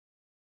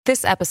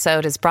This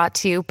episode is brought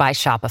to you by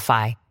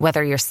Shopify.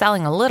 Whether you're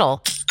selling a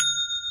little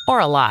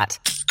or a lot,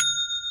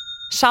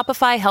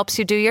 Shopify helps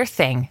you do your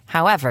thing,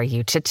 however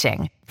you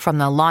cha-ching. From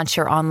the launch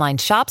your online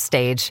shop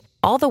stage,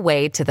 all the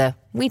way to the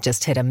we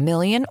just hit 1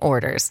 million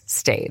orders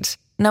stage.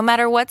 No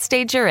matter what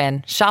stage you're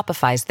in,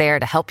 Shopify's there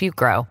to help you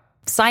grow.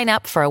 Sign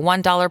up for a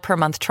 $1 per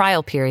month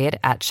trial period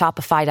at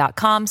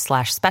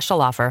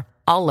shopify.com/special offer,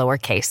 all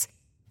lowercase.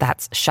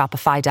 That's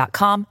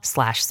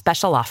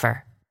shopify.com/special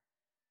offer.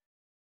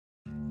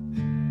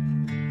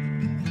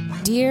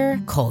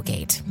 Dear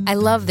Colgate, I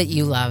love that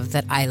you love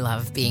that I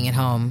love being at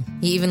home.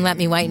 You even let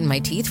me whiten my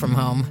teeth from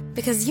home.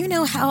 Because you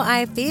know how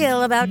I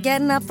feel about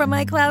getting up from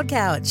my cloud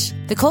couch.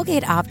 The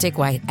Colgate Optic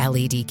White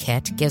LED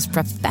Kit gives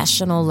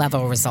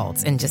professional-level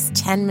results in just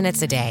 10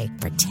 minutes a day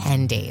for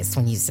 10 days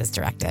when used as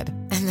directed.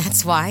 And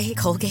that's why,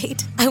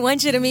 Colgate, I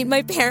want you to meet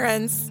my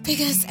parents.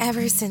 Because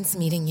ever since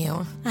meeting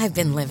you, I've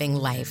been living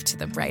life to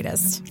the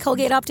brightest.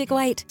 Colgate Optic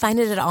White. Find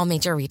it at all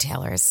major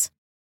retailers.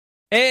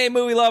 Hey,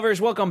 movie lovers,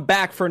 welcome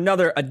back for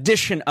another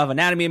edition of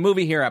Anatomy of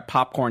Movie here at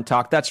Popcorn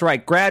Talk. That's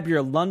right, grab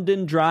your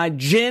London Dry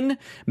gin,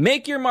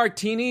 make your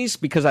martinis,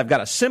 because I've got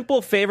a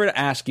simple favor to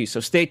ask you, so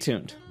stay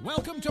tuned.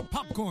 Welcome to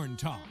Popcorn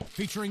Talk,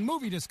 featuring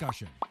movie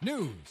discussion,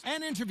 news,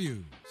 and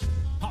interviews.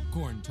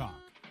 Popcorn Talk,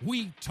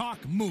 we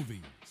talk movies.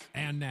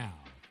 And now,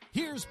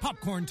 here's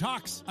Popcorn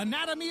Talk's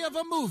Anatomy of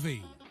a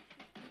Movie.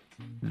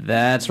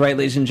 That's right,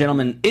 ladies and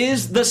gentlemen.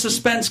 Is the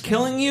suspense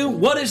killing you?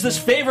 What is this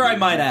favor, I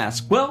might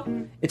ask? Well,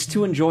 it's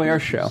to enjoy our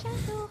show.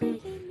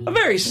 A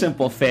very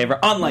simple favor,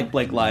 unlike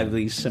Blake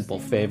Lively's simple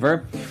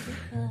favor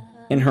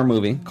in her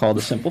movie called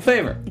A Simple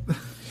Favor.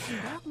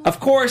 Of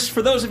course,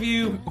 for those of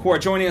you who are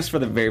joining us for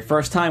the very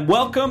first time,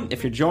 welcome.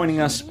 If you're joining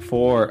us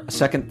for a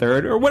second,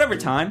 third, or whatever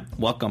time,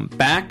 welcome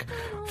back.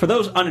 For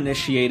those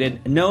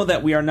uninitiated, know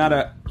that we are not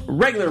a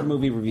regular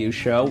movie review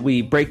show.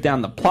 We break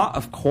down the plot,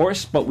 of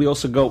course, but we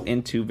also go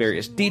into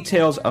various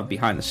details of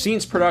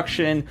behind-the-scenes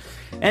production.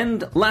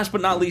 And last but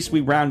not least,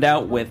 we round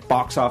out with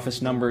box office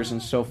numbers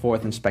and so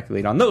forth and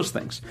speculate on those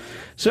things.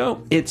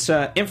 So it's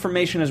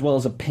information as well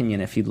as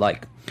opinion, if you'd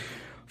like.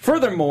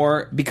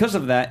 Furthermore, because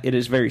of that, it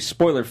is very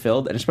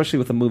spoiler-filled, and especially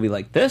with a movie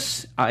like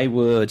this, I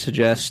would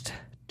suggest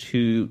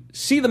to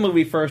see the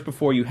movie first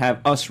before you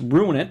have us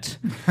ruin it.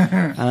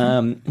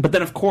 But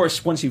then, of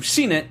course, once you've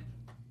seen it,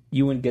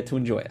 you would get to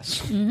enjoy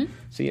us. Mm-hmm.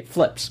 See, it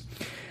flips.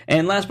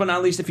 And last but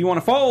not least, if you want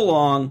to follow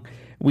along,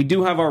 we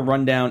do have our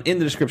rundown in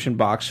the description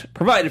box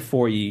provided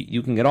for you.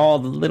 You can get all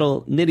the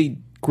little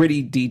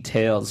nitty-gritty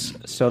details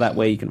so that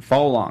way you can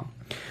follow along.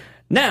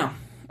 Now,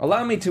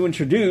 allow me to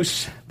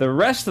introduce the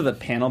rest of the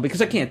panel,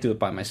 because I can't do it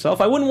by myself.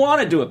 I wouldn't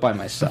want to do it by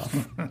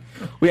myself.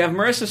 We have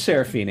Marissa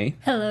Serafini.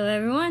 Hello,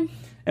 everyone.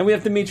 And we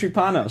have Dimitri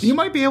Panos. You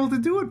might be able to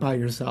do it by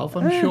yourself,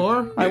 I'm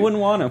sure. I wouldn't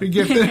want to.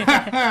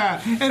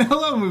 And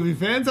hello, movie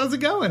fans. How's it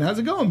going? How's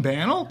it going,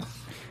 panel?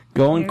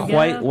 Going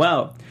quite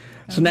well.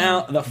 So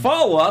now, the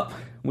follow-up,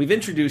 we've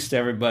introduced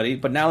everybody,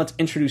 but now let's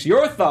introduce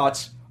your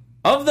thoughts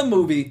of the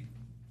movie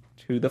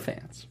to the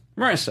fans.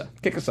 Marissa,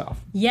 kick us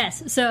off.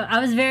 Yes, so I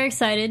was very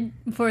excited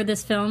for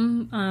this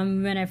film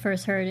when I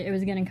first heard it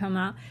was going to come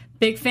out.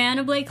 Big fan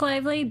of Blake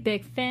Lively,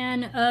 big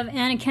fan of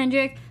Anna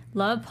Kendrick,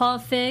 love Paul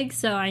Feig,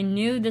 so I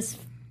knew this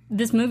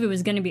movie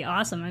was going to be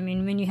awesome. I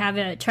mean, when you have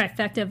a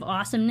trifecta of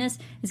awesomeness,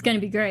 it's going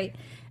to be great.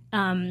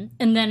 And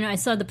then I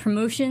saw the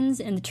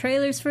promotions and the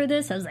trailers for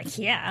this. I was like,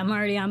 yeah, I'm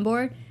already on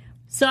board.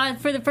 Saw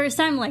it for the first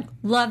time,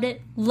 loved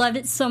it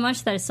so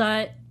much that I saw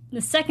it the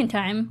second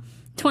time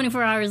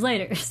 24 hours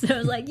later. So I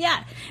was like,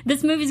 yeah,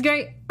 this movie's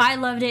great. I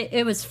loved it.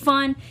 It was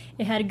fun.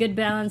 It had a good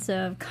balance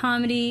of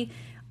comedy,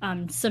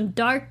 some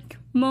dark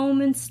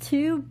moments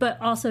too,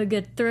 but also a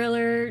good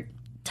thriller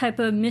type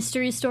of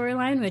mystery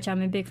storyline, which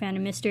I'm a big fan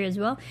of mystery as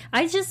well.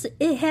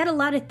 It had a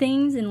lot of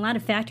things and a lot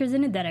of factors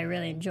in it that I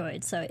really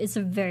enjoyed. So it's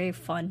a very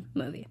fun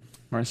movie.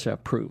 Marcia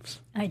approves.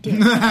 I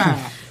did.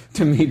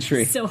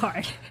 Dimitri. So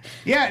hard.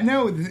 Yeah,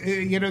 no,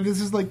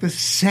 this is like the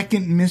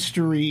second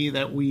mystery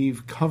that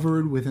we've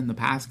covered within the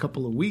past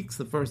couple of weeks.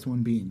 The first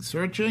one being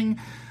Searching.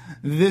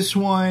 This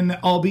one,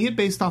 albeit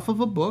based off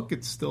of a book,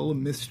 it's still a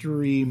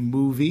mystery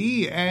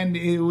movie, and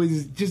it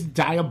was just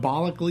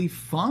diabolically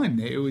fun.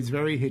 It was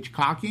very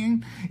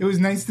Hitchcockian. It was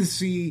nice to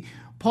see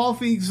Paul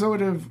Feig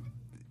sort of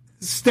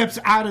steps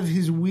out of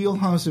his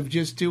wheelhouse of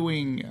just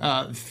doing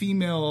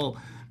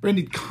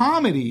female-branded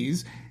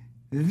comedies.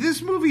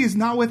 This movie is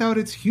not without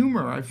its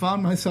humor. I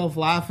found myself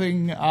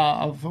laughing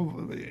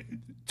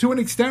to an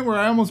extent where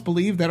I almost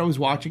believed that I was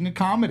watching a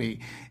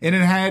comedy. And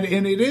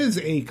it is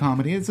a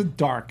comedy. It's a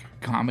dark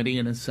comedy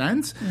in a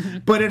sense. Mm-hmm.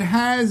 But it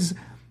has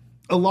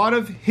a lot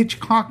of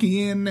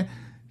Hitchcockian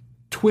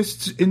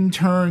twists and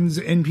turns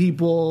and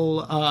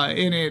people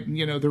in it.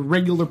 You know, the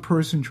regular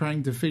person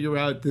trying to figure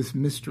out this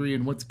mystery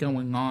and what's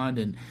going on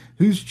and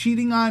who's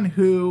cheating on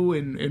who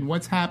and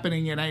what's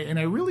happening. And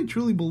I really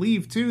truly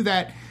believe too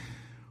that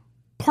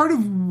part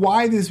of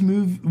why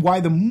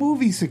the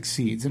movie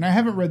succeeds, and I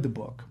haven't read the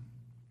book,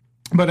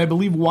 but I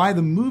believe why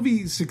the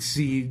movie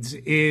succeeds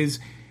is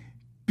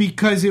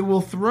because it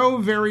will throw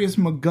various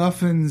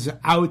MacGuffins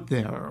out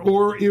there,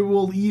 or it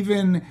will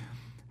even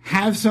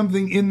have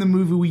something in the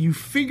movie where you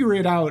figure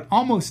it out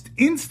almost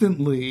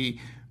instantly,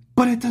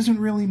 but it doesn't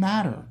really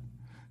matter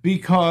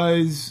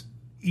because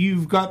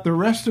you've got the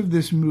rest of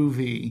this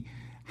movie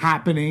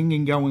happening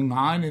and going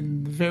on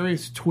and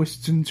various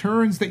twists and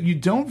turns that you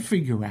don't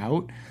figure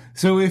out.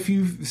 So if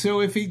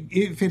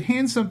it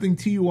hands something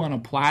to you on a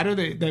platter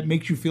that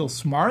makes you feel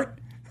smart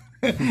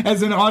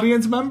as an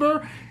audience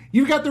member,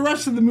 you've got the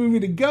rest of the movie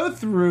to go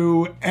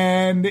through,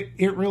 and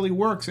it really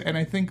works. And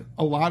I think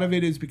a lot of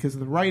it is because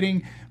of the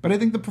writing, but I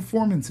think the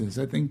performances.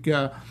 I think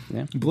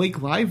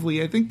Blake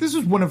Lively, I think this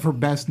is one of her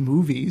best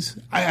movies.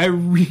 I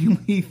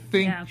really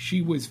think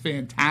she was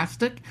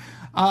fantastic.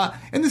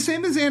 And the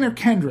same as Anna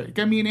Kendrick.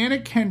 I mean, Anna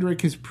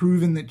Kendrick has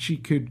proven that she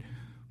could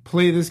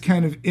play this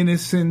kind of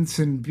innocence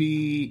and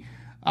be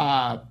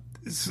a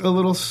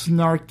little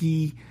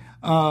snarky,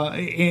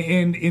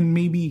 and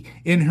maybe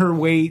in her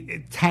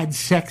way tad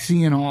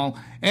sexy and all,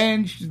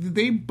 and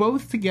they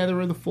both together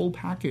are the full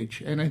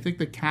package. And I think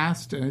the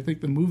cast and I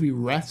think the movie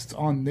rests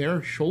on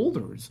their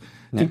shoulders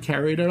to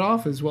carry it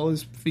off, as well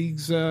as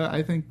Feig's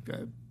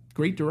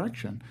great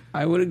direction.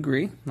 I would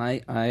agree.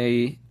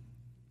 I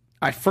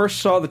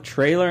first saw the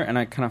trailer and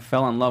I kind of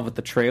fell in love with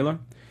the trailer.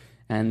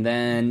 And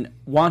then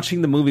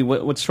watching the movie,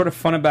 what's sort of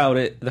fun about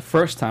it, the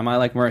first time, I,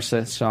 like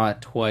Marissa, saw it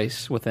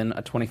twice within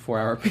a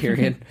 24-hour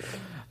period.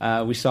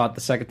 We saw it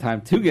the second time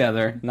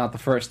together, not the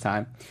first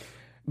time.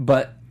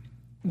 But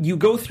you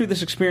go through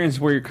this experience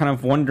where you're kind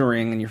of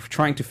wondering and you're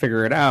trying to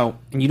figure it out,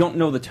 and you don't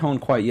know the tone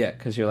quite yet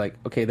because you're like,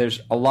 okay,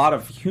 there's a lot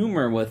of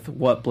humor with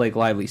what Blake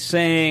Lively's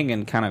saying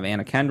and kind of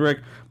Anna Kendrick,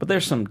 but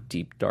there's some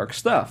deep, dark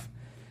stuff.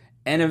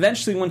 And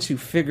eventually, once you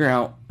figure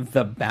out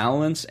the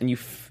balance,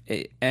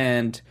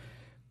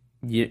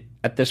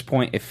 at this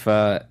point, if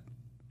you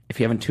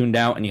haven't tuned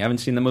out and you haven't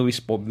seen the movie,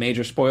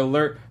 major spoiler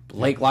alert,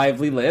 Blake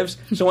Lively lives.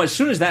 So as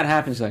soon as that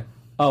happens, like,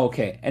 oh,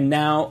 okay. And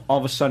now, all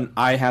of a sudden,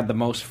 I had the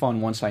most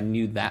fun once I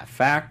knew that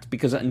fact,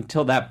 because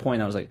until that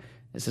point, I was like,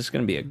 is this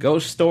going to be a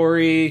ghost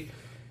story?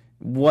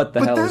 What the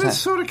hell is that? But that is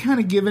sort of kind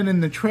of given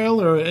in the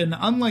trailer, and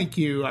unlike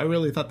you, I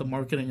really thought the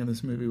marketing in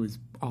this movie was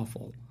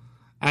awful.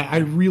 I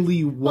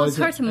really wasn't. Well, it's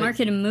hard to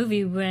market a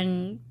movie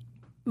when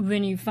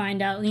you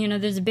find out,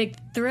 there's a big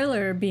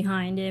thriller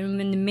behind it, and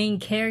when the main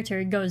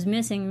character goes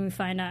missing and we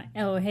find out,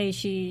 oh, hey,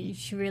 she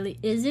really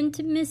isn't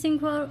missing,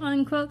 quote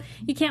unquote,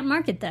 you can't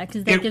market that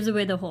because that gives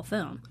away the whole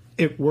film.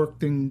 It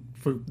worked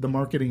for the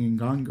marketing in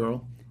Gone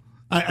Girl.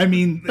 I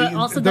mean... But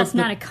also that's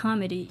not a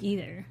comedy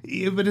either.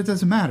 Yeah, but it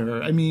doesn't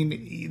matter. I mean...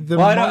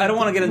 I don't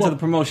want to get into the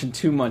promotion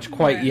too much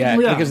quite yet,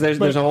 because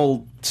there's a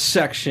whole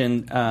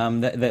section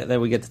that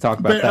we get to talk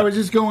about. But I was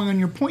just going on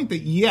your point that,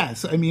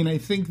 yes, I mean, I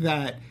think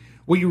that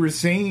what you were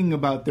saying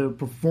about their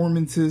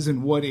performances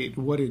and what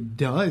it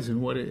does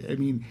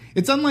and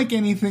it's unlike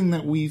anything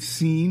that we've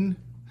seen,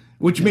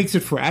 which makes it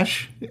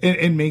fresh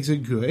and makes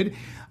it good.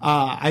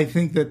 I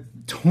think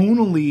that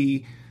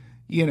tonally,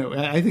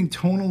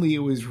 it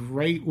was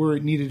right where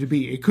it needed to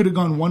be. It could have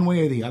gone one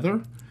way or the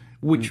other,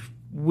 which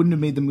wouldn't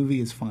have made the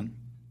movie as fun,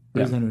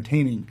 as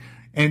entertaining.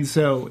 And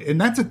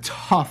that's a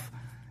tough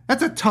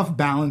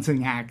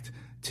balancing act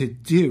to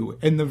do.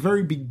 In the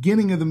very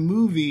beginning of the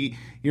movie,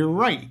 you're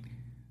right.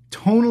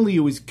 Tonally,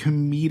 it was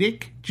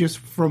comedic, just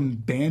from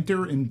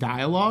banter and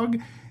dialogue.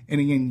 And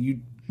again,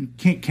 you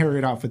can't carry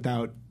it off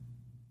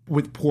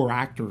with poor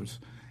actors.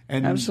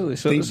 And absolutely,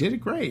 so they did it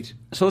great.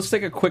 So let's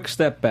take a quick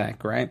step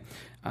back, right?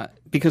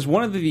 Because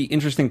one of the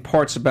interesting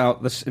parts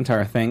about this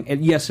entire thing,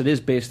 and yes, it is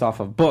based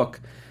off of a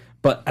book,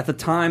 but at the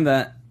time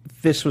that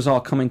this was all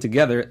coming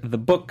together, the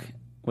book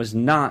was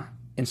not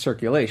in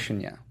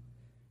circulation yet.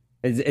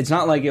 It's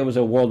not like it was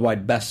a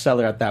worldwide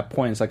bestseller at that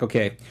point. It's like,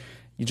 okay,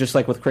 you just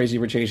like with Crazy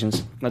Rich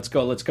Asians, let's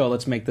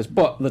make this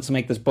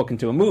book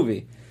into a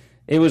movie.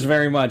 It was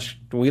very much,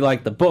 we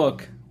like the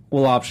book,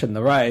 we'll option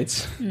the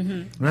rights,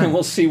 and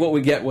we'll see what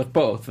we get with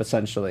both,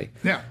 essentially.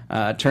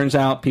 Yeah. Turns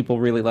out people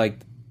really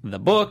liked the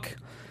book,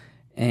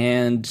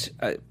 and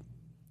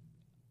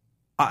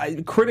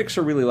critics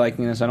are really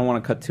liking this. I don't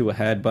want to cut too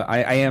ahead, but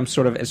I am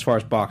sort of, as far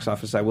as box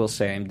office, I will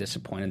say I'm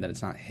disappointed that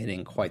it's not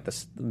hitting quite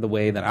the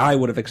way that I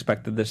would have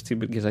expected this to,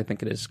 because I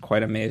think it is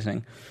quite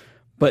amazing.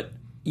 But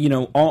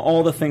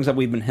all the things that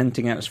we've been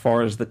hinting at as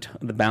far as the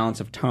balance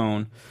of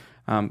tone,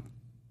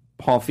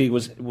 Paul Feig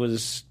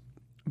was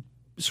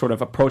sort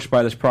of approached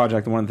by this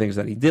project, and one of the things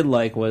that he did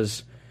like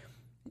was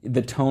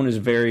the tone is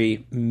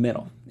very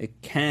middle.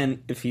 It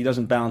can, if he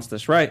doesn't balance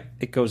this right,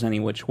 it goes any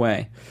which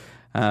way.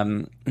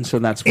 And so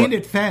that's what... And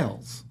it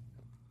fails.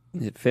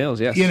 It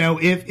fails, yes.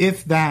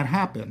 If that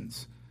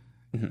happens.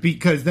 Mm-hmm.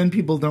 Because then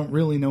people don't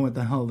really know what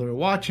the hell they're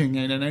watching.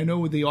 And I know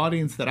with the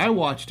audience that I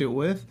watched it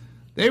with,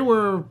 they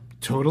were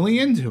totally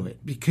into it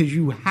because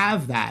you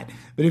have that.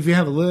 But if you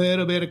have a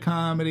little bit of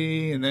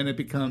comedy and then it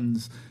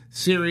becomes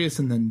serious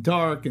and then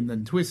dark and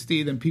then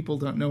twisty, then people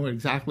don't know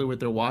exactly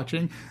what they're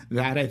watching.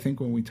 That, I think,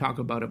 when we talk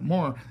about it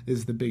more,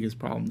 is the biggest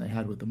problem they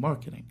had with the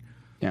marketing.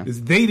 Yeah.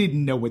 Because they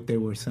didn't know what they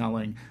were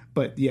selling,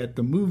 but yet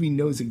the movie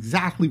knows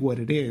exactly what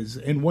it is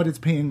and what it's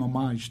paying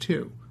homage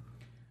to.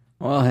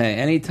 Well, hey,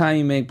 anytime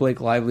you make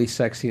Blake Lively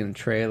sexy in a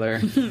trailer,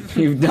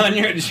 you've done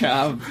your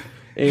job.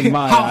 In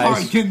my How eyes.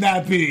 hard can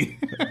that be?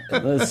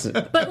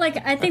 Listen. But, like,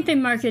 I think they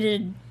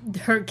marketed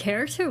her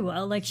character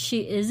well. Like, she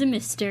is a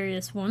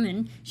mysterious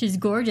woman. She's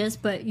gorgeous,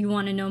 but you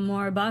want to know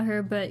more about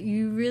her, but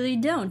you really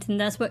don't. And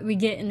that's what we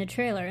get in the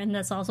trailer. And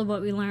that's also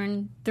what we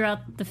learn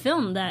throughout the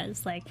film. That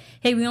it's like,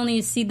 hey, we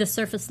only see the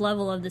surface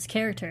level of this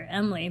character,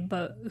 Emily,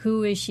 but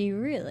who is she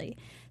really?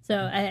 So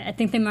I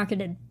think they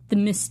marketed the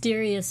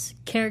mysterious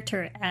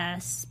character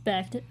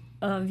aspect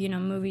of,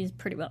 movies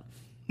pretty well.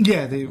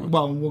 Yeah,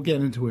 we'll get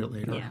into it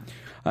later. Yeah.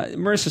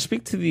 Marissa,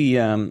 speak to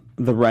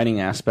the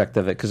writing aspect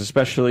of it, because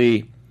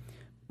especially,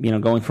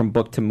 going from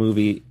book to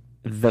movie,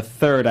 the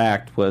third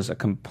act was a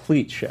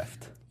complete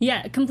shift.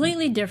 Yeah,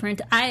 completely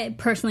different. I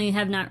personally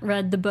have not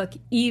read the book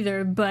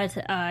either, but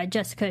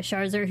Jessica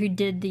Sharzer, who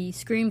did the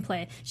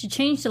screenplay, she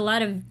changed a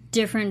lot of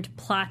different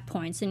plot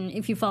points. And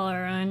if you follow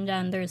her around,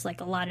 there's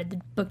like a lot of the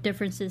book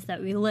differences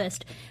that we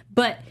list.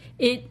 But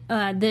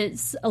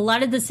there's a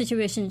lot of the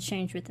situations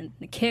change within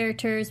the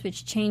characters,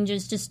 which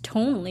changes just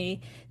tonally.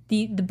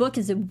 The book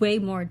is way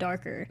more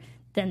darker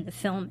than the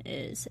film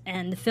is,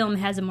 and the film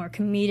has a more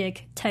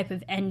comedic type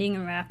of ending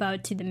and wrap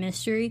out to the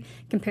mystery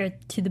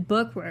compared to the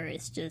book, where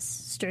it's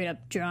just straight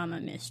up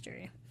drama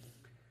mystery.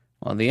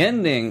 Well, the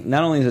ending,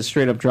 not only is it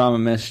straight up drama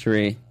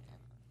mystery,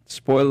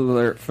 spoiler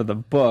alert for the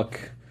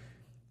book,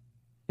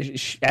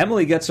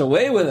 Emily gets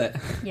away with it.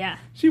 Yeah.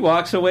 She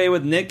walks away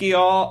with Nikki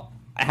all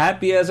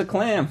happy as a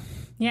clam.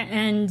 Yeah,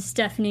 and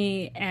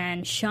Stephanie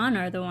and Sean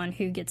are the one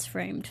who gets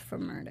framed for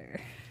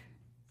murder.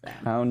 So.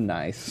 How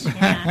nice.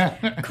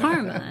 Yeah.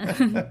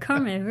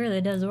 Karma really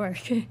does work.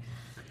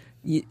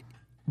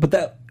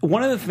 But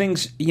one of the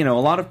things, a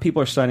lot of people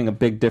are citing a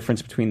big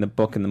difference between the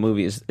book and the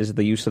movie is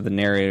the use of the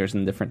narrators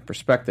and different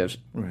perspectives.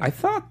 Right. I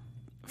thought,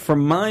 for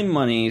my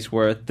monies,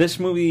 where this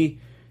movie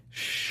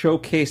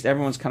showcased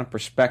everyone's kind of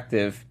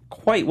perspective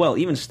quite well,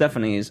 even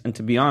Stephanie's, and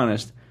to be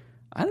honest,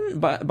 I didn't.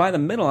 By the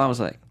middle, I was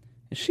like,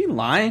 is she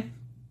lying?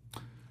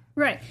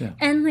 Right. Yeah.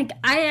 And,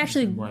 I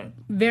actually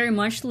very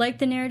much like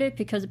the narrative,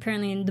 because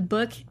apparently in the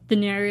book, the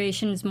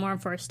narration is more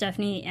for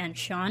Stephanie and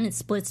Sean. It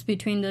splits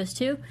between those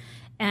two.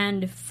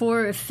 And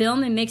for a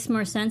film, it makes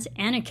more sense.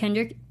 Anna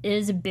Kendrick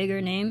is a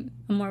bigger name,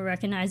 a more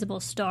recognizable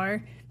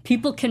star.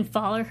 People can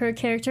follow her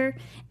character,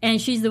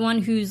 and she's the one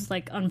who's,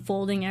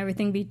 unfolding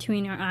everything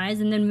between our eyes.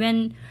 And then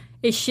when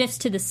it shifts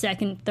to the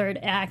second, third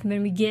act,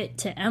 when we get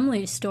to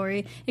Emily's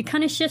story, it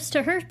kind of shifts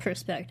to her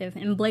perspective.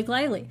 And Blake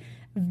Lively,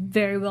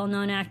 very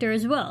well-known actor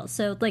as well.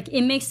 So,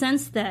 it makes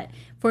sense that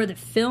for the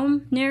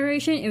film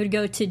narration, it would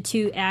go to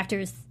two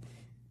actors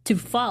to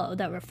follow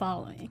that we're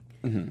following.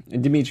 Mm-hmm.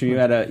 And Dimitri,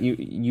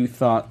 you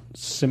thought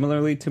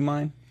similarly to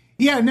mine?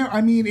 Yeah, no,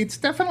 I mean, it's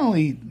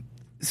definitely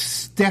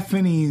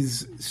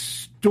Stephanie's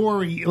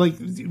story.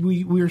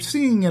 We're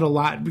seeing it a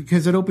lot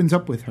because it opens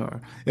up with her.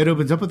 It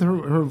opens up with her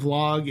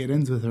vlog. It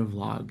ends with her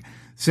vlog.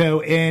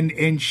 So,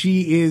 and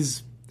she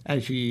is,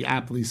 as she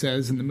aptly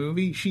says in the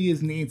movie, she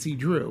is Nancy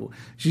Drew.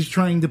 She's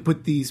trying to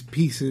put these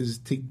pieces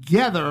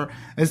together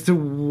as to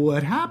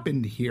what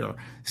happened here.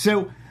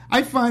 So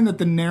I find that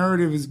the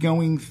narrative is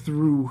going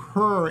through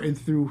her and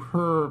through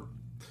her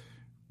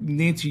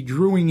Nancy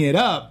Drewing it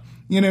up.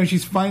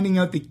 She's finding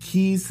out the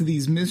keys to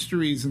these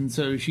mysteries, and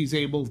so she's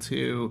able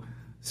to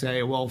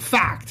say, well,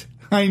 fact,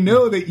 I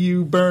know that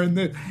you burned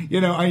the,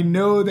 I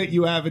know that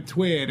you have a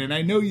twin, and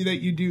I know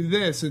that you do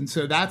this, and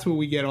so that's where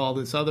we get all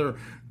this other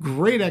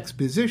great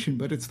exposition,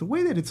 but it's the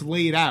way that it's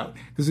laid out,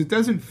 because it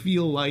doesn't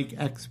feel like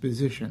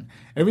exposition.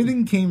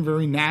 Everything came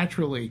very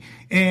naturally,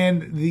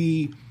 and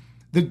the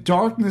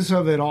darkness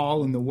of it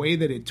all, and the way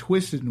that it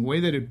twisted, and the way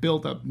that it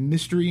built up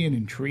mystery and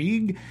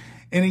intrigue.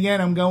 And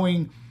again, I'm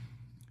going,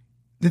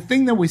 the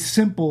thing that was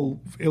simple,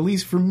 at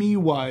least for me,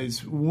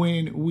 was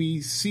when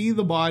we see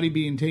the body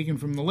being taken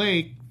from the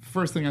lake,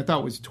 first thing I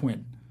thought was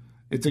twin.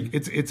 It's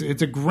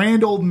a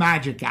grand old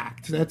magic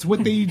act. That's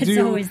what they do.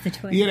 It's always the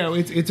twin.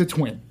 It's a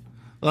twin.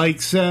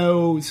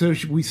 So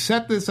we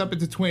set this up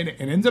as a twin.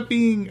 It ends up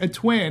being a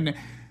twin,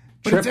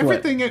 but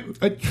Triplet.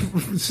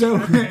 It's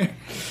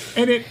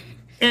everything.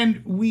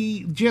 And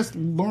we just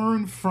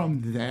learn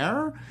from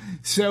there.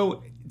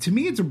 So to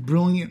me, it's a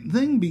brilliant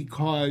thing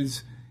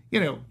because,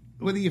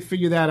 whether you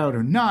figure that out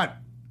or not,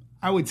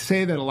 I would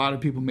say that a lot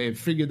of people may have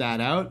figured that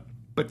out,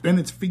 but then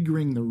it's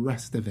figuring the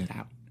rest of it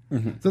out.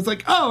 Mm-hmm. So it's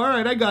like, oh, all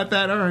right, I got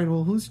that. All right,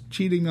 well, who's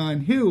cheating on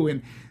who?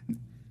 And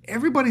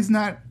everybody's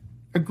not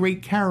a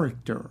great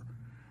character,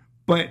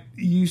 but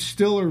you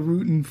still are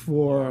rooting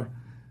for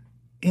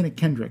Anna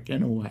Kendrick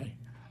in a way.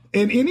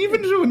 And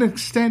even to an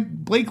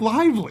extent, Blake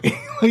Lively.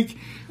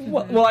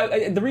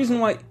 The reason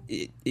why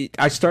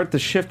I start the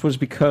shift was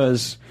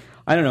because,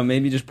 I don't know,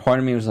 maybe just part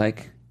of me was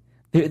like,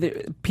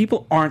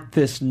 people aren't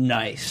this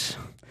nice.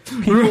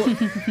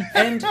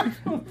 And,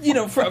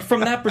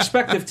 from that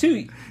perspective,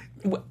 too,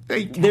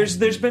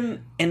 there's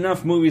been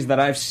enough movies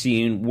that I've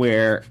seen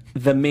where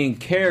the main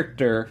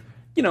character,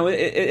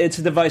 it's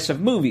a device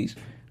of movies.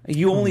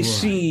 You only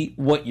see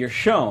what you're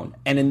shown.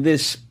 And in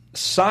this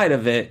side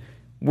of it,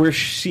 we're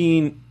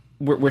seeing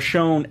we're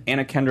shown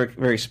Anna Kendrick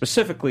very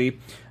specifically,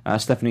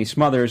 Stephanie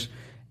Smothers,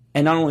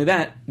 and not only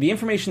that, the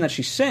information that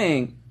she's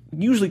saying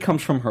usually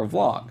comes from her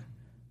vlog,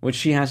 which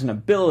she has an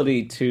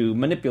ability to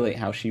manipulate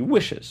how she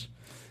wishes.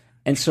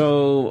 And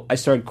so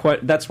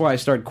that's why I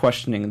started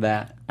questioning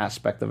that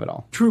aspect of it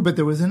all. True, but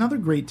there was another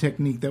great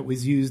technique that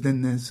was used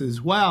in this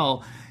as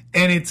well.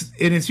 And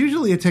it's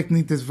usually a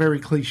technique that's very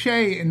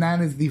cliche, and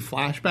that is the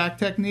flashback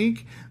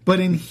technique.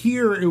 But in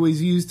here, it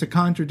was used to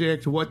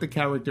contradict what the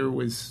character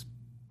was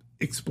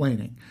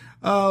explaining.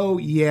 Oh,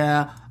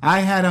 yeah, I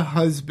had a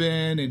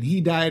husband, and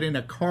he died in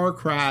a car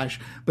crash.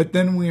 But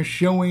then we're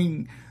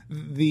showing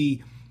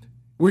a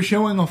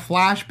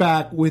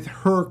flashback with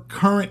her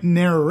current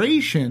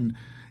narration,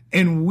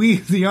 and we,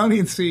 the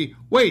audience, see,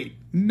 wait,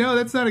 no,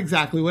 that's not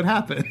exactly what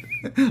happened.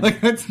 Like,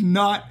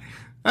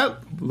 that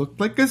looked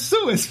like a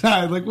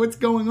suicide. Like, what's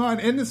going on?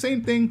 And the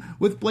same thing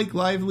with Blake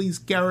Lively's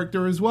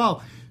character as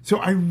well. So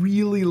I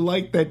really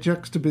like that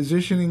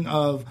juxtapositioning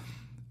of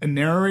a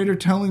narrator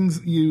telling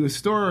you a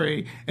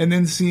story and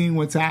then seeing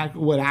what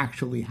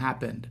actually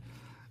happened.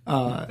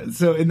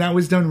 And that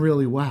was done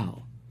really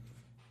well.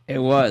 It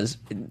was.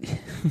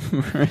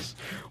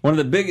 One of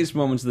the biggest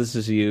moments this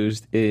is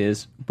used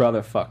is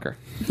brother fucker.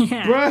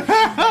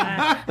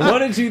 Yeah. What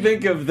did you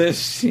think of this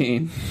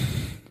scene?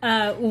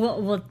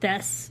 Well,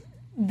 that's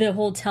the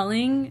whole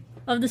telling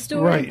of the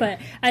story, Right. But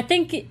I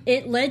think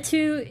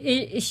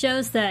it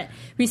shows that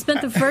we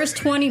spent the first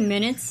 20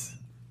 minutes.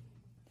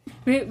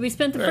 We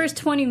spent the first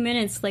 20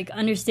 minutes like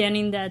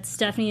understanding that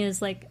Stephanie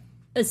is like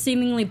a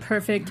seemingly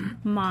perfect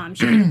mom.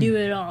 She can do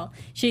it all.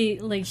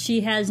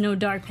 She has no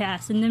dark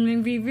past. And then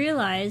when we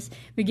realize,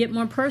 we get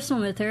more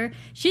personal with her,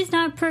 she's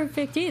not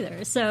perfect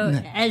either. So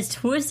as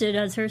twisted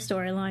as her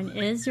storyline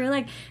is, you're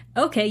like,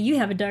 okay, you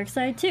have a dark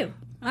side too.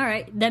 All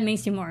right, that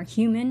makes you more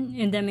human,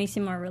 and that makes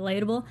you more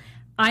relatable.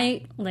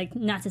 I,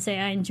 not to say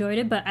I enjoyed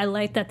it, but I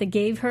like that they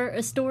gave her a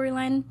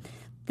storyline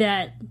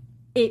that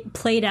it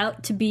played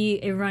out to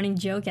be a running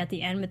joke at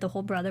the end with the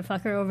whole brother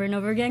fucker over and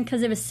over again,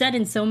 because it was said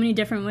in so many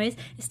different ways,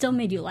 it still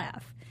made you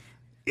laugh.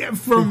 Yeah,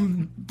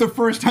 from the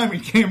first time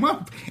it came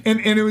up. And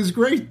it was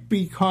great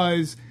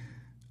because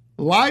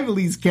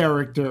Lively's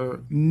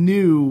character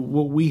knew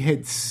what we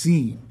had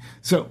seen.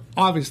 So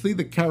obviously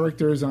the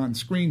characters on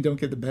screen don't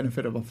get the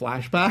benefit of a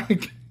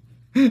flashback,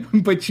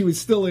 but she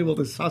was still able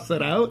to suss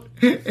it out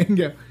and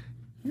go,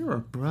 "You're a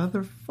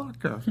brother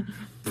fucker,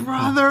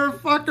 brother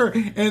fucker,"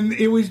 and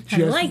it was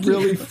just like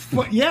really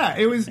fun. Yeah,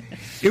 it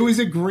was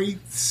a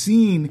great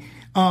scene.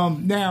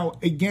 Now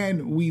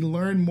again, we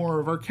learn more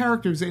of our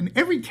characters, and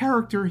every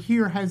character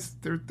here has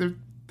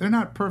they're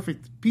not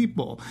perfect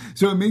people.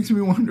 So it makes me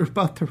wonder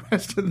about the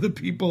rest of the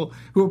people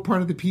who are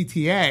part of the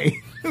PTA.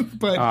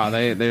 But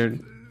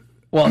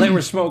they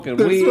were smoking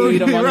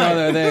weed among right.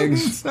 other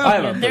things. I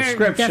have a They're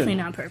prescription. definitely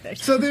not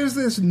perfect. So there's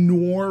this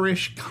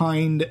Noirish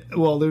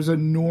there's a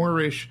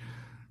Noirish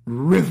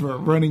river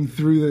running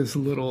through this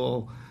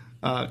little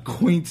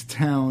quaint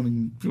town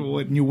in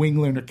New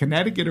England or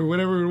Connecticut or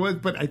whatever it was,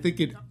 but I think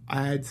it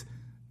adds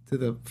to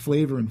the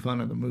flavor and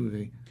fun of the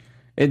movie.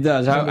 It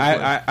does.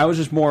 I was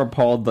just more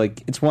appalled.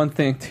 Like, it's one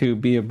thing to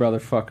be a brother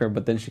fucker,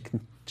 but then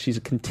she's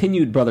a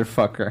continued brother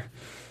fucker.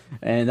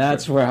 And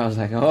that's where I was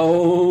like,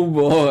 oh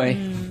boy,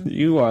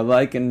 you are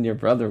liking your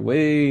brother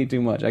way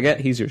too much. I get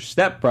he's your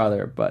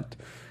stepbrother, but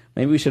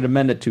maybe we should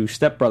amend it to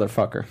stepbrother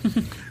fucker.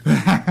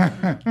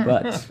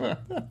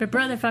 But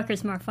brother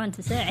fucker's more fun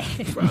to say.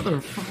 Brother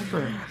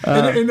fucker.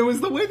 And it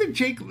was the way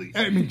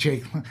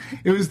that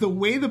it was the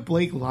way that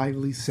Blake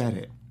Lively said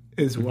it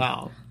as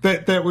well.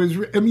 That was,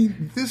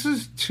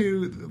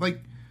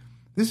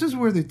 this is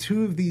where the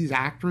two of these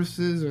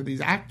actresses or these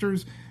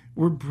actors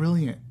were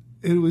brilliant.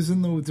 It was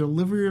in the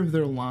delivery of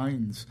their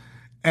lines.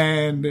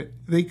 And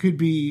they could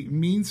be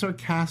mean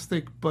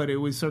sarcastic, but it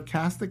was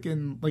sarcastic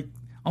in like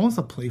almost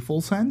a playful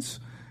sense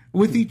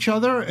with each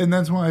other. And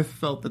that's why I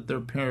felt that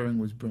their pairing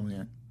was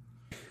brilliant.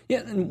 Yeah,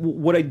 and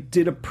what I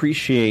did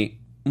appreciate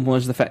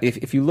was the fact,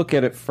 if you look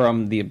at it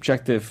from the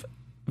objective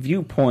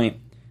viewpoint,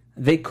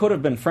 they could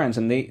have been friends,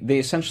 and they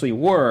essentially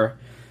were.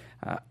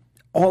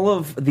 All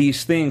of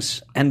these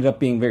things ended up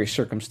being very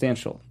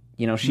circumstantial.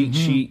 You know,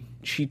 she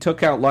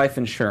took out life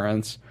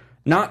insurance,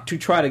 not to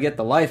try to get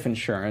the life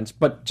insurance,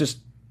 but just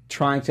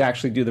trying to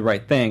actually do the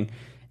right thing.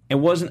 It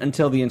wasn't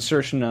until the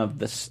insertion of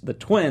the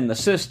twin, the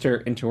sister,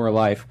 into her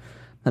life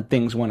that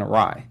things went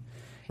awry.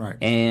 Right.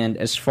 And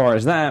as far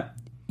as that,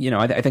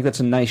 I think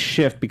that's a nice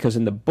shift, because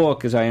in the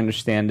book, as I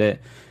understand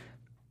it,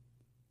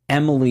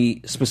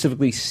 Emily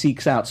specifically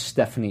seeks out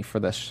Stephanie for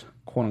this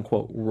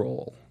quote-unquote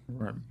role.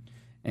 Right.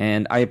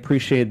 And I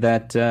appreciate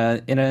that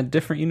in a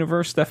different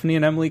universe, Stephanie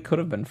and Emily could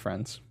have been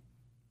friends.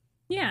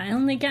 Yeah,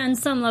 and on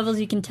some levels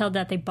you can tell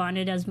that they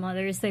bonded as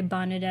mothers. They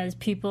bonded as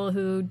people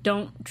who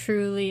don't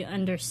truly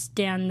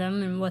understand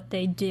them and what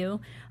they do.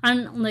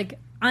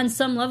 On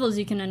some levels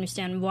you can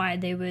understand why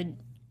they would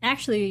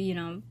actually,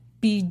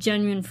 be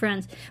genuine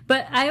friends.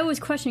 But I always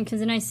question, because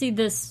then I see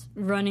this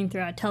running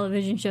throughout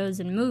television shows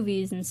and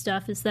movies and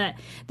stuff, is that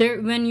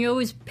when you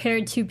always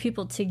pair two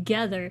people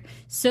together,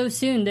 so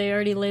soon they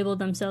already labeled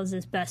themselves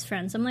as best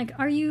friends. I'm like,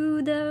 are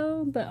you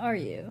though? But are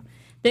you?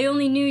 They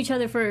only knew each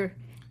other for a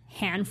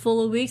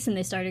handful of weeks and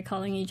they started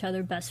calling each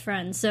other best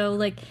friends. So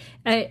like,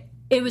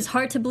 it was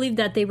hard to believe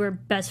that they were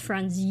best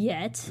friends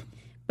yet,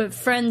 but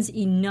friends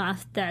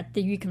enough that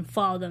you can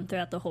follow them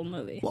throughout the whole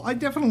movie. Well, I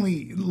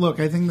definitely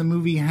I think the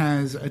movie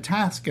has a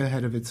task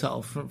ahead of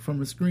itself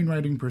from a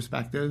screenwriting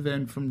perspective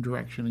and from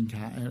direction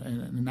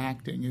and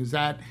acting, is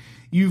that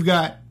you've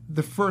got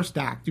the first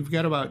act, you've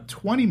got about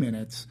 20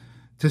 minutes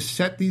to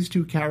set these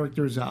two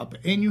characters up,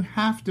 and you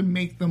have to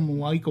make them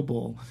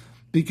likable,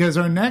 because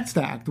our next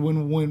act,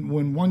 when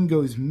one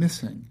goes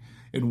missing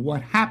and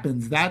what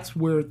happens, that's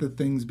where the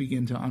things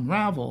begin to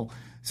unravel.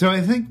 So I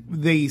think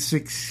they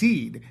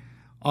succeed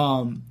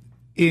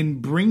in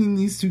bringing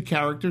these two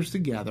characters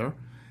together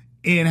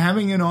and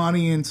having an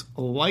audience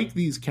like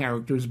these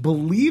characters,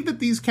 believe that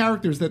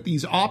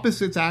these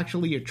opposites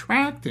actually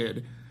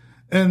attracted,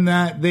 and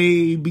that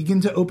they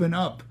begin to open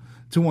up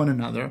to one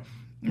another,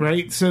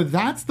 right? So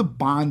that's the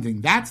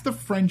bonding. That's the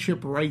friendship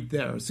right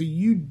there. So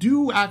you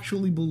do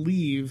actually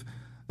believe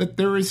that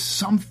there is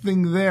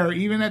something there.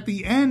 Even at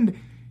the end,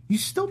 you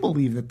still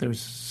believe that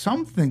there's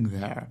something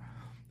there.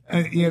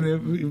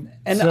 And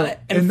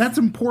that's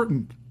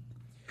important.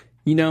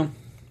 You know,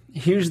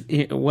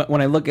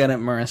 when I look at it,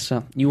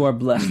 Marissa, you are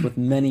blessed with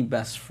many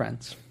best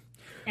friends.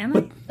 Am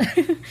I?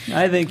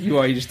 I think you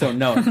are. You just don't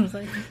know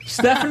it.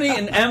 Stephanie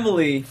and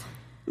Emily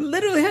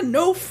literally had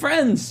no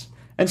friends.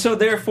 And so,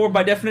 therefore,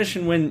 by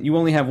definition, when you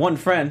only have one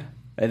friend,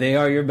 they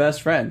are your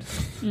best friend.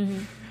 Mm-hmm.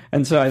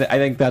 And so I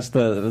think that's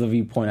the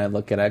viewpoint I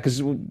look at it.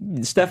 Because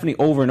Stephanie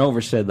over and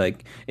over said,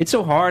 like, it's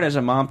so hard as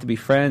a mom to be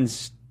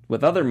friends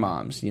with other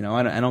moms. You know,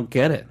 I don't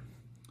get it.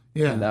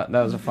 Yeah, and that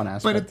was a fun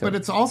aspect. But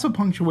it's also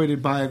punctuated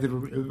by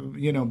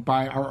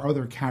by our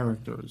other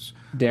characters,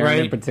 Darren right?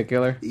 in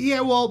particular.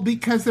 Yeah, well,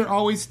 because they're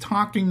always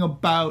talking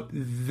about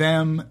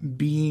them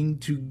being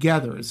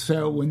together.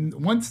 So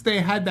once they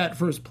had that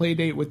first play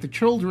date with the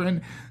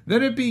children,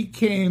 then it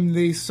became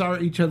they saw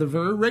each other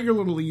very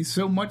regularly,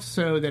 so much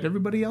so that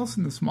everybody else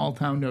in the small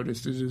town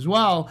noticed it as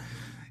well.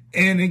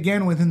 And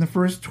again, within the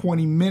first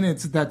 20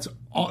 minutes, that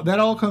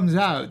all comes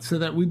out, so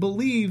that we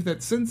believe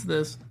that since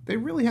this, they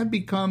really have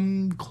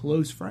become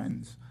close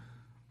friends.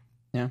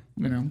 Yeah.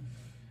 You know?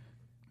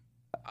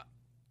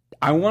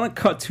 I want to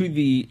cut to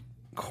the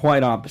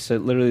quite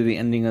opposite, literally the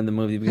ending of the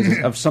movie,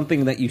 because of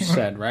something that you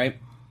said, right?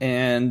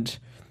 And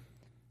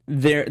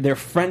their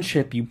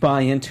friendship, you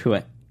buy into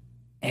it.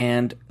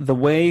 And the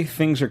way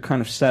things are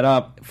kind of set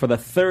up, for the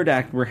third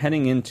act, we're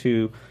heading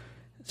into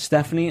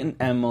Stephanie and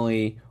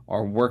Emily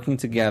are working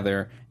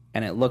together,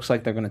 and it looks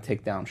like they're going to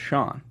take down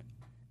Sean.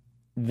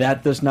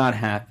 That does not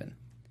happen.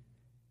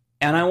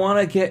 And I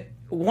want to get...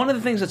 One of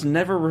the things that's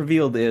never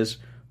revealed is,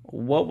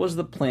 what was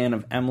the plan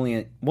of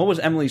Emily... What was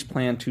Emily's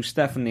plan to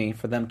Stephanie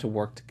for them to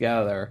work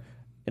together,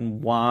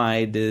 and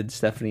why did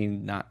Stephanie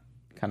not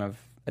kind of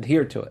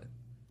adhere to it?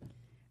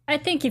 I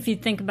think if you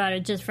think about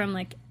it just from,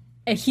 like,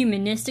 a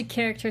humanistic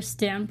character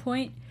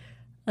standpoint,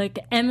 like,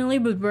 Emily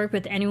would work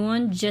with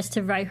anyone just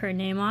to write her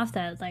name off,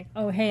 that, like,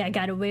 oh, hey, I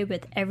got away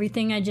with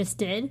everything I just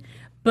did.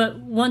 But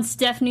once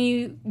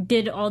Stephanie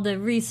did all the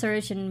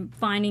research and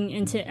finding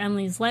into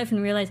Emily's life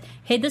and realized,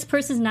 hey, this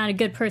person's not a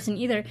good person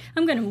either,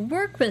 I'm going to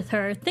work with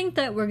her, think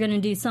that we're going to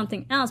do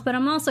something else, but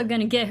I'm also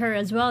going to get her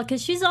as well,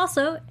 because she's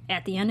also,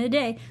 at the end of the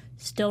day,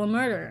 still a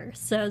murderer.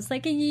 So it's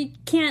like, you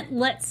can't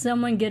let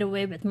someone get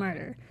away with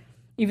murder,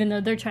 even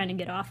though they're trying to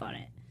get off on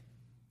it.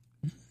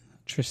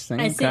 Interesting.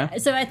 Okay.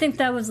 So I think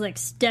that was like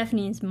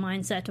Stephanie's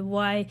mindset of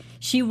why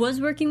she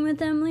was working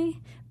with Emily,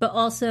 but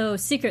also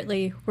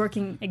secretly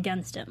working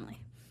against Emily.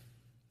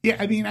 Yeah,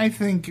 I mean, I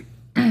think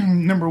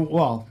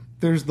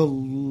there's the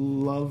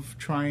love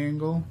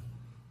triangle.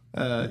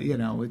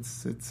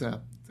 It's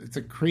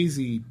a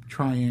crazy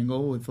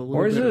triangle with a little.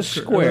 Or is bit it a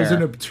square? Or is it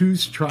an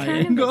obtuse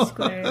triangle?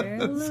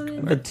 Kind of a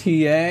square. A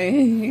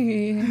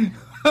TA.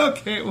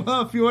 Okay,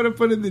 well, if you want to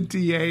put in the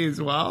TA as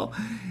well.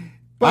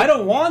 But, I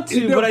don't want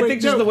to, but I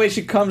think just the way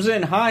she comes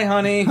in, hi,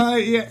 honey,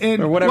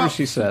 or whatever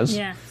she says.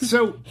 Yeah,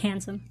 so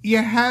handsome. You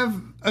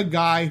have a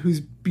guy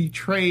who's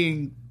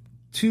betraying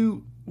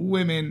two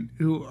women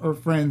who are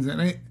friends,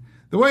 and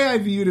the way I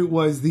viewed it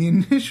was the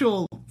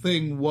initial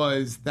thing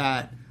was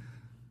that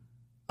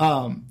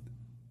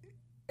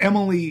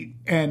Emily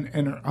and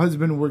her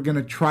husband were going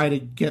to try to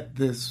get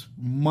this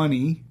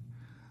money,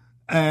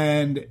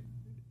 and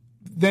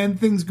then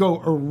things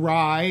go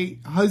awry.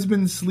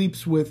 Husband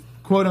sleeps with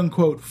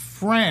quote-unquote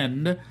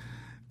friend,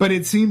 but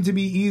it seemed to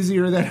be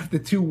easier that if the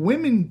two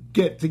women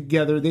get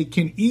together, they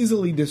can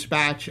easily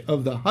dispatch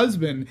of the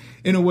husband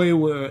in a way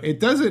where it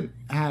doesn't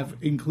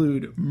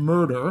include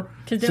murder.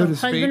 Because the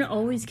husband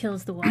always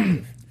kills the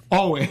wife.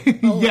 Always.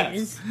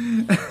 Yes.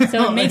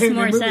 So it makes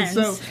more sense.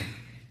 So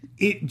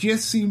it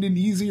just seemed an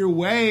easier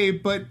way,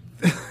 but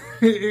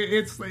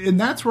and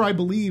that's where I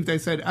believed. I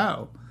said,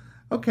 oh,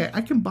 okay, I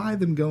can buy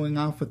them going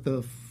off with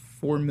the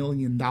 $4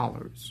 million.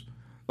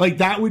 Like,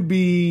 that would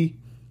be...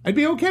 I'd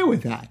be okay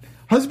with that.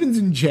 Husband's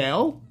in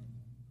jail,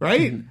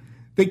 right? Mm-hmm.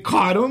 They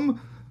caught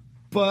him,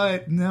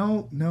 but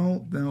no.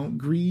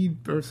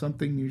 Greed or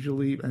something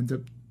usually ends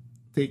up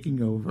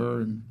taking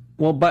over. And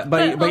well,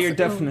 by your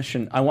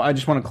definition, I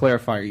just want to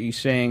clarify. Are you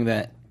saying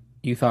that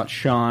you thought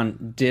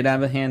Sean did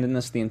have a hand in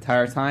this the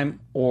entire time,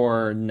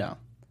 or no?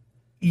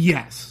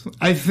 Yes.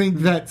 I think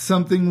that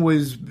something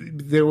was...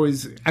 There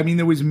was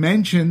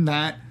mention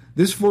that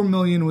this $4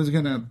 million was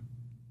going to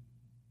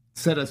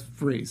set us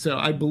free. So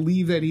I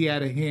believe that he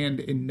had a hand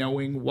in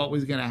knowing what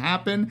was going to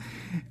happen,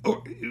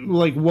 or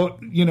like what,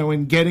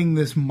 in getting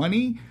this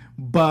money.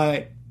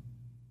 But,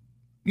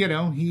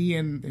 he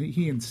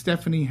and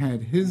Stephanie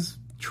had his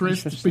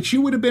tryst, but she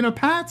would have been a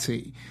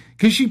patsy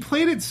because she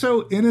played it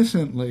so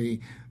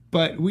innocently.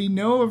 But we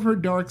know of her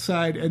dark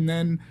side and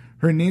then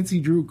her Nancy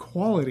Drew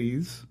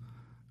qualities.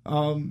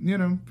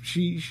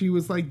 She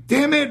was like,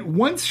 damn it,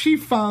 once she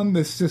found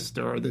the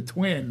sister or the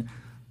twin,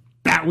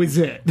 that was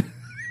it.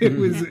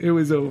 It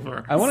was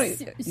over. I want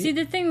to see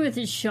the thing with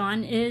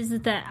Sean is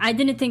that I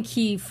didn't think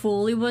he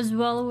fully was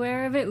well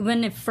aware of it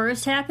when it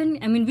first happened.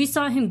 I mean, we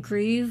saw him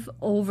grieve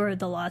over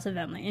the loss of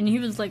Emily, and he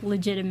was like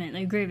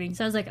legitimately grieving.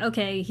 So I was like,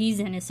 okay, he's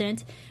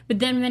innocent. But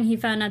then when he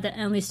found out that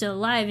Emily's still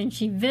alive and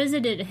she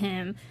visited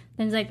him,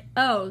 then he's like,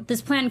 oh,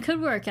 this plan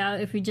could work out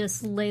if we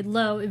just laid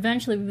low.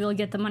 Eventually, we will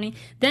get the money.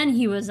 Then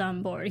he was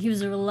on board. He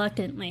was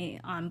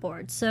reluctantly on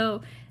board.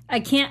 So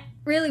I can't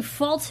really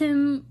fault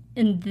him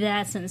in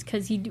that sense,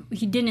 because he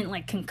didn't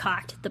like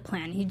concoct the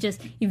plan. He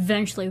just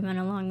eventually went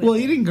along with it. Well,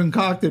 he didn't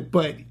concoct it,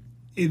 but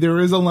there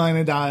is a line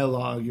of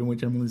dialogue in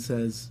which Emily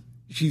says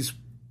she's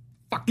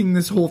fucking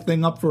this whole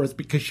thing up for us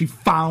because she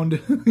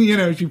found,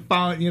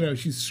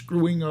 she's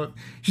screwing up.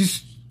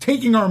 She's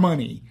taking our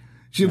money.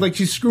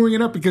 She's screwing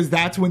it up because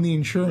that's when the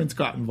insurance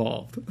got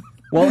involved.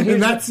 Well,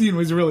 and that scene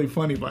was really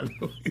funny, by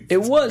the way.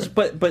 It was,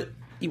 but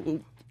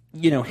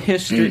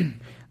history.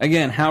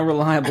 Again, how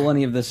reliable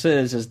any of this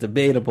is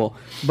debatable.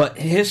 But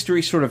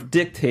history sort of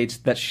dictates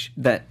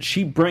that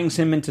she brings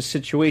him into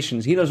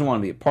situations he doesn't want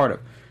to be a part of.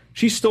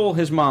 She stole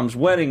his mom's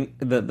wedding,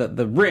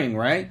 the ring,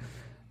 right?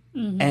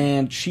 Mm-hmm.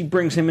 And she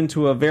brings him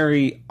into a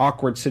very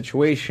awkward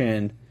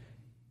situation,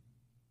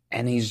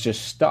 and he's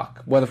just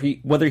stuck. Whether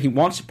he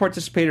wants to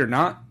participate or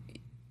not,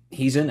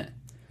 he's in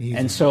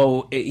it.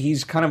 So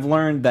he's kind of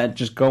learned that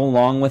just go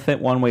along with it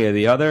one way or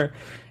the other.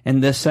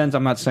 In this sense,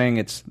 I'm not saying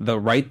it's the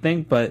right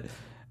thing, but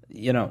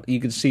you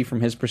can see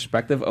from his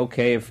perspective,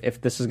 okay, if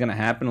this is going to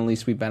happen, at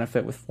least we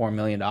benefit with $4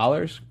 million.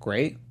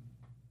 Great.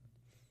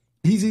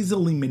 He's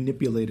easily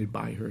manipulated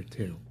by her,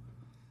 too.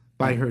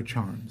 By her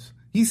charms.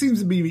 He seems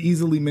to be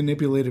easily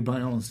manipulated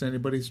by almost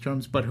anybody's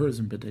charms, but hers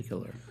in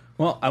particular.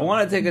 Well, I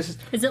want to take us...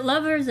 Is it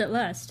love or is it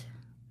lust?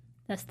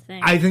 That's the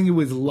thing. I think it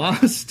was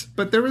lust,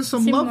 but there was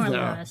some love more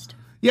there. Lust.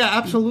 Yeah,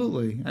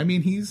 absolutely. I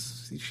mean,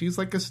 she's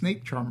like a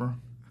snake charmer.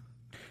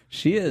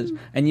 She is.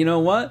 And you know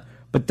what?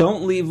 But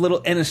don't leave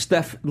little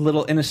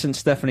innocent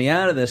Stephanie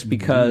out of this,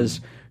 because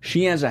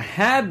she has a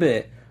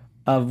habit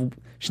of...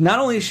 Not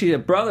only is she a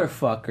brother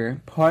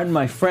fucker, pardon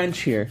my French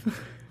here,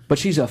 but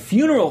she's a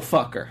funeral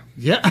fucker.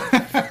 Yeah.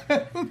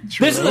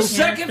 This is the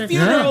second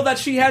funeral that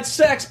she had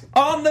sex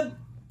on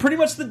pretty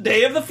much the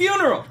day of the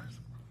funeral.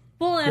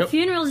 Well, at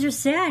funerals you're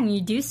sad and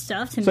you do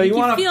stuff to make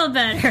you feel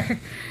better.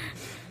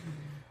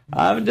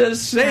 I'm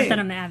just saying. Not that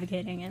I'm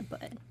advocating it,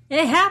 but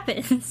it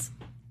happens.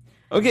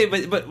 Okay,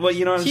 but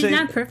you know what I'm saying? She's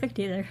not perfect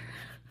either.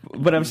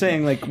 But I'm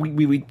saying, like,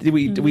 we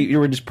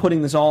were just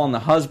putting this all on the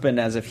husband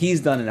as if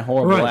he's done a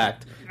horrible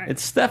act. Right.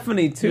 It's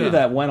Stephanie, too,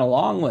 that went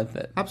along with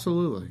it.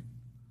 Absolutely.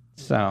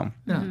 So,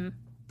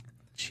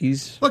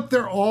 Look,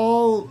 they're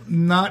all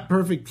not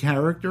perfect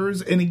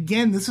characters. And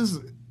again, this is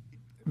a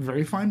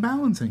very fine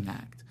balancing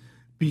act.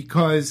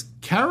 Because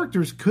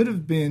characters could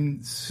have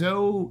been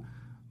so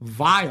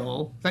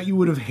vile that you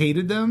would have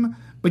hated them,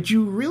 but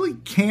you really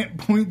can't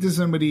point to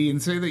somebody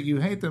and say that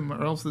you hate them,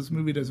 or else this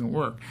movie doesn't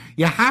work.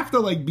 You have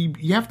to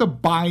you have to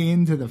buy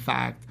into the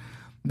fact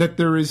that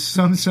there is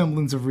some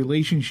semblance of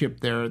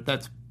relationship there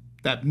that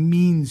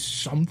means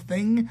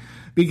something.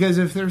 Because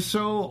if they're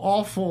so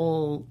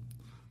awful,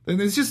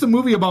 then it's just a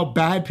movie about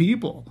bad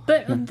people.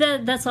 But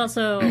that's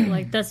also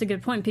that's a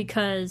good point,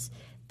 because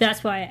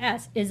that's why I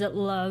asked, is it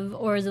love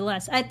or is it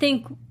lust? I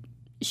think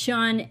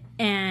Sean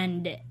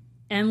and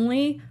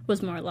Emily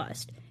was more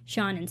lust.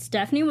 Sean and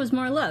Stephanie was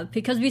more love,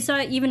 because we saw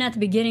even at the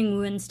beginning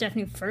when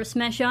Stephanie first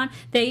met Sean,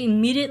 they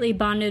immediately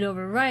bonded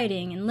over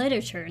writing and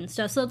literature and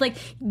stuff. So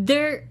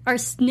there are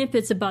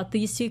snippets about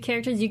these two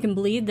characters you can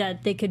believe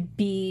that they could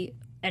be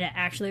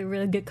actually a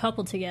really good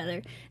couple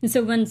together. And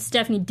so when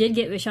Stephanie did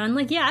get with Sean,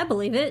 I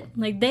believe it.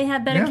 They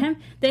have better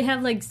they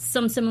have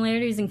some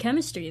similarities in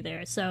chemistry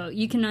there, so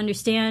you can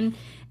understand.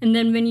 And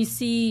then when you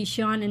see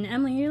Sean and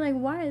Emily, you're like,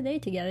 why are they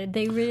together?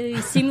 They really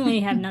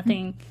seemingly have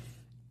nothing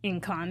in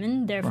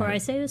common, therefore I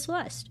say this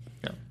lust.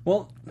 Yeah.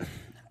 Well,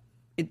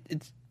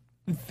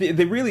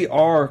 they really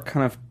are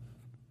kind of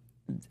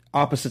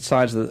opposite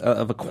sides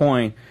of a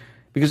coin,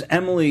 because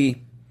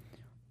Emily,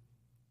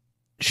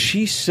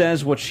 she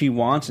says what she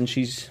wants, and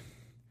she's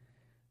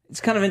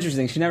it's kind of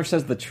interesting. She never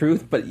says the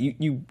truth, but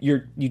you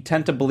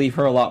tend to believe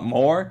her a lot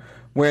more.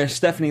 Whereas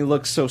Stephanie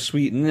looks so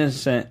sweet and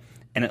innocent,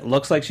 and it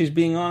looks like she's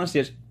being honest,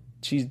 yet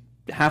she's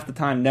half the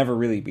time never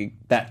really be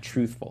that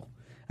truthful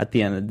at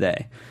the end of the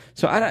day.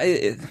 So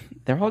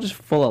they're all just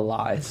full of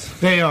lies.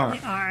 They are.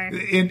 They are.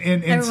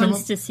 And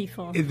Everyone's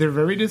deceitful. They're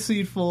very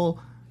deceitful,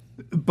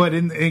 but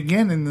in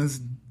this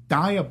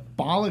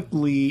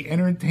diabolically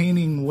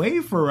entertaining way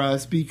for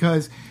us,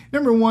 because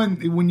number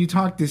one, when you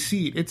talk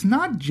deceit, it's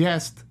not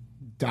just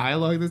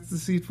dialogue that's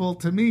deceitful.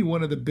 To me,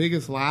 one of the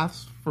biggest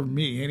laughs for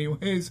me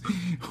anyways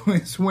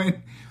was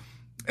when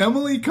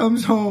Emily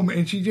comes home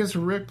and she just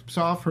rips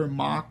off her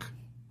mock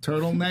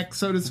turtleneck,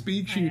 so to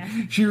speak.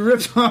 She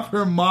rips off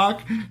her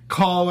mock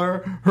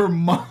collar, her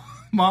mock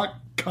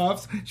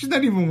cuffs. She's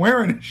not even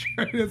wearing a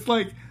shirt. It's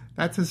like,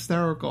 that's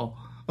hysterical.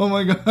 Oh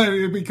my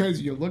God,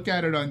 because you look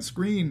at it on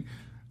screen,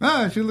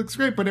 she looks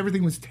great, but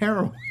everything was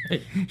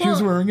tearaway. She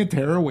was wearing a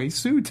tearaway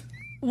suit.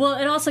 Well,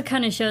 it also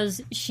kind of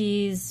shows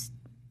she's,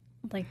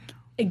 like,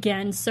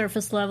 again,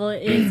 surface level.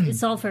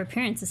 It's all for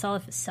appearance. It's all a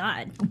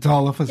facade. It's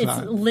all a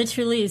facade. It's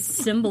literally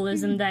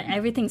symbolism that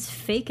everything's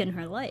fake in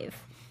her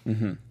life.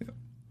 Mm-hmm.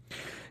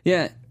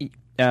 Yeah,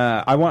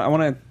 I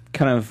want to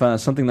kind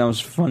of something that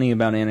was funny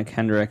about Anna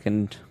Kendrick,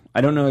 and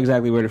I don't know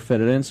exactly where to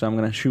fit it in, so I'm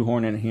going to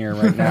shoehorn in here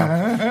right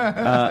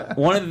now.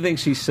 One of the things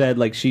she said,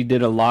 like, she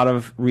did a lot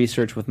of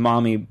research with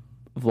mommy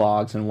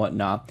vlogs and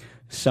whatnot.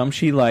 Some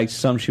she liked,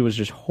 some she was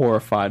just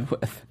horrified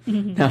with.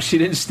 Mm-hmm. Now, she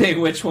didn't state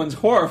which ones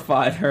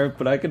horrified her,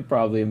 but I could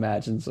probably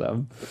imagine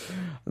some.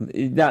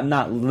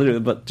 Not literally,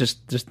 but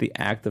just the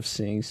act of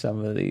seeing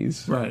some of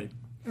these. Right.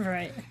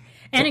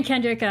 Anna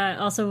Kendrick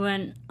also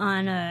went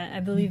on, I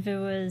believe it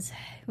was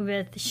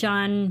with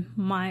Sean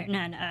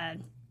Myers,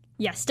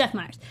 Steph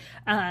Myers.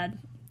 That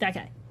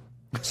guy.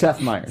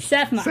 Seth Meyers.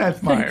 Seth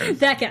Meyers.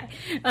 That guy.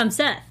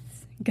 Seth.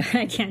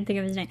 I can't think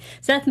of his name.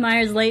 Seth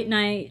Meyers' late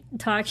night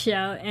talk show,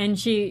 and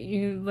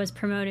she was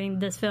promoting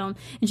this film,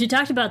 and she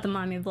talked about the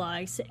mommy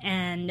vlogs,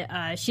 and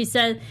she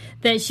said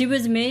that she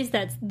was amazed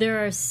that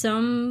there are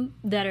some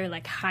that are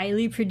like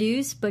highly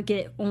produced but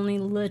get only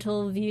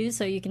little views,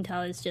 so you can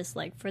tell it's just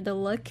like for the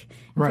look,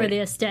 for the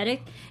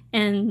aesthetic,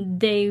 and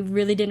they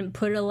really didn't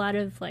put a lot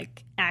of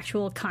like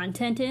actual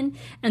content in,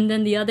 and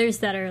then the others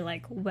that are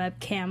like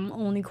webcam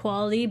only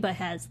quality but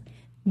has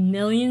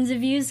millions of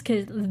views,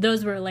 because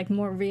those were like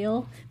more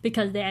real,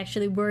 because they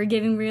actually were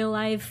giving real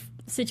life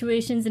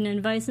situations and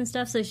advice and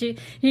stuff. So she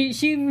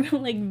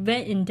like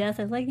went in depth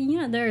of like,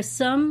 there are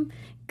some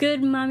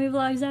good mommy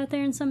vlogs out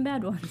there and some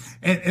bad ones.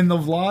 And the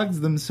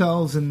vlogs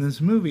themselves in this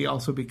movie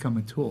also become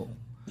a tool,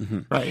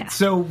 right? Yeah.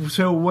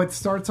 So what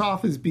starts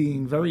off as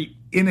being very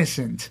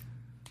innocent,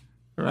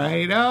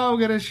 right? Oh, I'm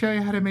going to show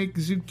you how to make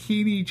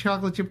zucchini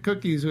chocolate chip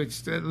cookies,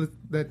 which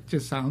that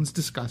just sounds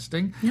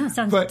disgusting. No, it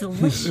sounds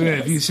delicious.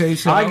 If you say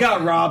so. I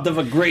got robbed of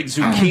a great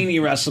zucchini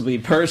recipe,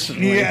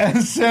 personally. Yeah,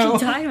 so.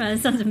 What are you talking about?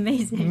 It sounds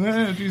amazing.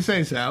 If you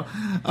say so.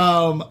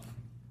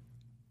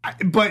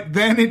 But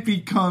then it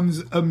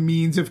becomes a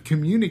means of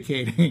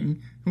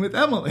communicating with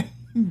Emily.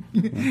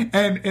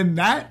 and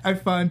that I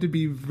find to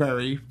be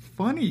very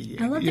funny.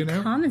 I love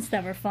the comments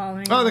that were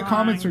following. Oh, the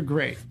comments are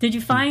great. Did you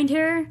find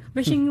her?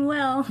 Wishing you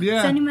well.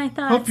 Yeah. Sending my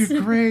thoughts. Hope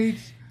you're great.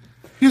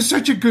 You're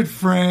such a good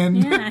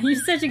friend. Yeah, you're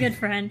such a good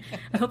friend.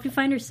 I hope you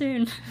find her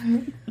soon.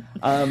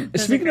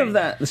 Speaking of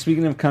that,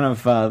 speaking of kind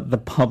of the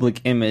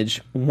public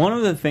image, one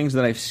of the things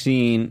that I've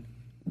seen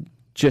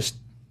just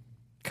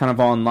kind of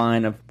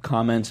online of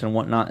comments and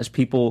whatnot is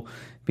people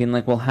being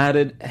like, well, how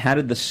did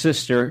the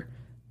sister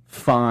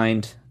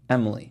find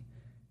Emily?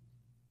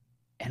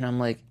 And I'm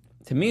like,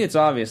 to me it's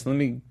obvious. Let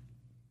me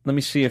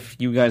see if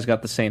you guys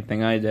got the same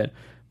thing I did.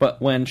 But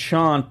when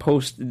Sean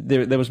posted,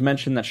 there was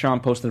mention that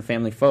Sean posted a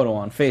family photo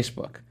on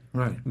Facebook.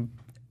 Right.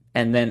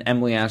 And then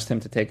Emily asked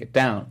him to take it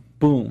down.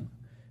 Boom.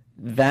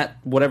 That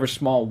whatever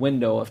small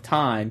window of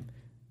time,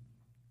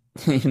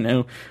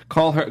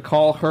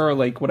 call her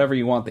like whatever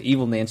you want, the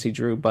evil Nancy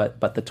Drew,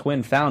 but the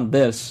twin found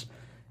this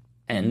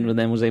and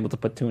then was able to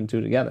put two and two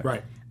together.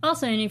 Right.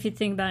 Also, and if you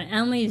think about it,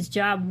 Emily's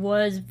job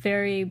was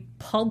very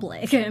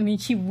public. I mean,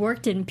 she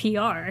worked in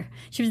PR.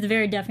 She was the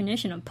very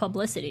definition of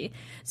publicity.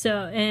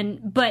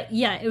 But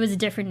yeah, it was a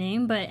different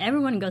name, but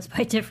everyone goes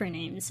by different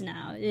names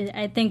now.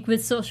 I think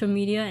with social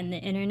media and the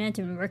internet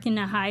and working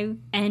a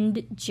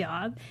high-end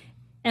job,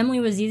 Emily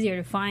was easier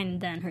to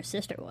find than her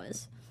sister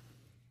was.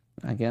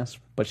 I guess.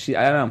 But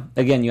I don't know.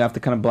 Again, you have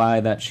to kind of belie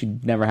that she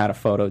never had a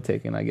photo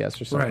taken, I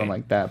guess, or something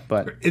like that.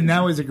 And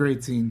that was a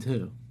great scene,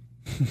 too.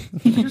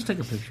 Can you just take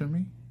a picture of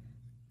me?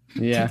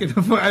 Yeah,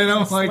 I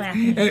know, like,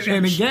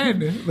 and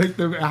again, like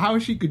how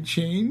she could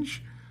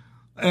change,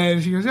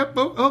 and she goes, "Yep,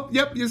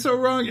 yep, you're so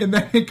wrong," and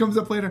then it comes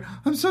up later.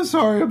 I'm so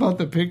sorry about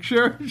the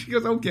picture. She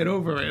goes, "Oh, get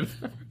over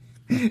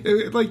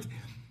it." Like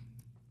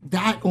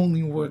that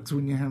only works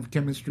when you have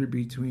chemistry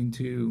between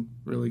two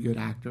really good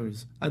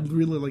actors. I'd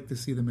really like to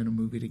see them in a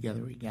movie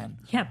together again.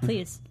 Yeah,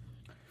 please.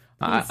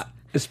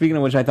 Speaking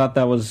of which, I thought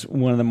that was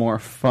one of the more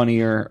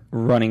funnier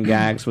running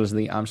gags. Was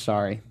the "I'm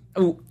sorry."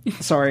 Oh,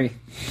 sorry.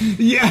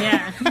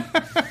 Yeah.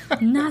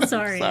 Not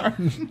sorry.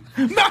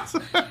 Not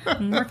sorry.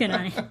 I'm working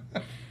on it.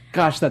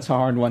 Gosh, that's a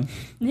hard one.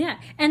 Yeah,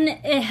 and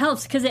it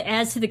helps because it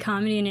adds to the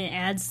comedy and it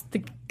adds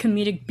the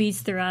comedic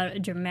beats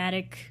throughout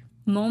dramatic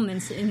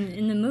moments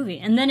in the movie.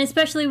 And then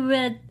especially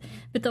with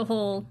the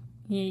whole,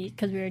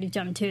 because we already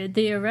jumped to it,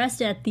 the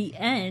arrest at the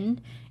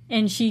end,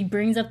 and she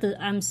brings up the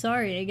 "I'm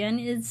sorry" again,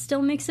 it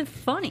still makes it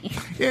funny.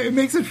 Yeah, it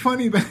makes it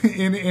funny, but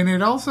and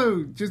it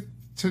also just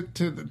to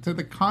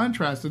the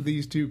contrast of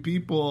these two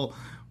people.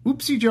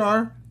 Oopsie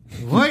jar.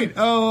 What?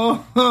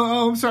 Oh,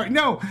 I'm sorry.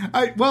 No,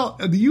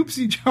 the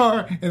Oopsie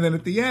jar, and then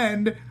at the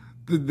end,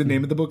 the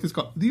name of the book is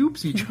called The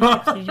Oopsie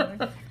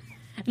Jar.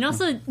 And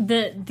also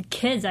the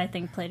kids, I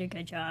think, played a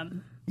good job.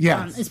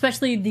 Yes,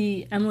 especially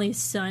the Emily's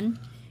son,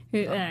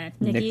 who,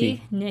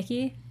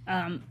 Nicky.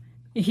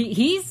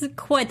 He's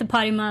quite the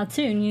potty mouth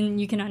too,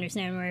 and you can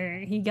understand where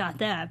he got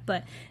that.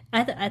 But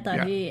I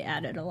thought he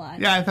added a lot.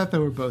 Yeah, I thought they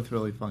were both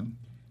really fun.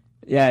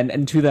 Yeah,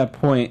 and to that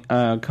point,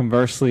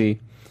 conversely,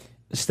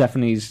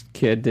 Stephanie's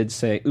kid did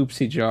say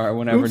 "oopsie jar"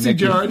 whenever Oopsie Nicky.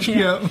 George,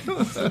 yeah.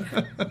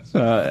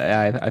 So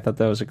I thought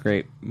that was a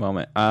great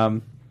moment.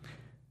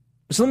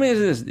 So let me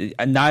ask you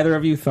this: neither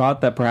of you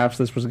thought that perhaps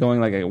this was going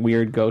like a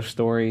weird ghost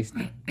story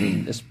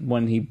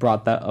when he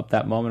brought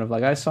that moment of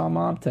like, "I saw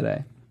Mom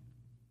today."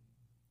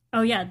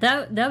 Oh yeah,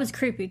 that was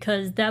creepy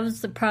because that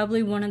was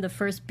probably one of the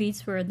first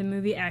beats where the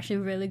movie actually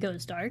really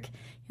goes dark.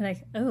 You're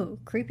like, oh,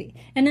 creepy.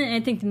 And then I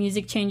think the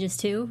music changes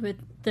too with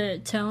the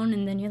tone,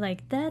 and then you're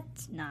like,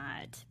 that's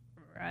not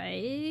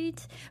right.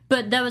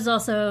 But that was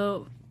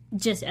also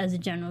just as a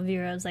general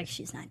viewer, I was like,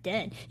 she's not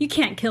dead. You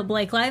can't kill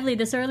Blake Lively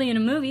this early in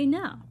a movie,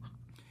 no.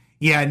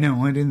 Yeah,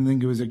 no, I didn't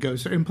think it was a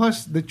ghost story. And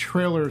plus, the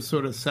trailer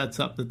sort of sets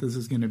up that this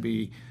is going to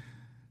be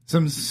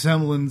some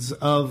semblance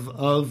of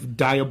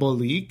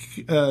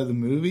Diabolique, the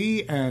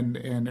movie, and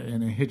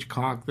a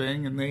Hitchcock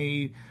thing, and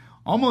they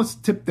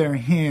almost tipped their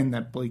hand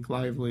that Blake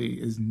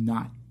Lively is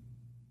not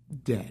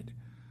dead.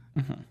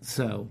 Mm-hmm.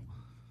 So,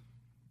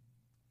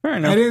 fair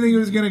enough. I didn't think it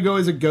was going to go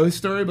as a ghost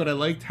story, but I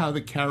liked how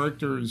the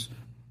characters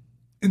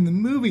in the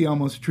movie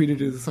almost treated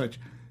it as such.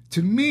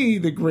 To me,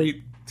 the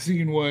great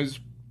scene was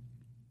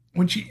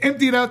when she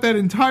emptied out that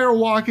entire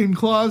walk-in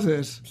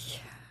closet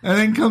and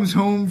then comes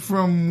home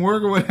from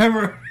work or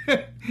whatever.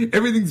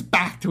 Everything's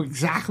back to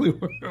exactly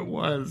where it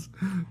was.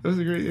 That was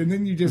a great, and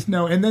then you just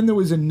know. And then there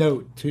was a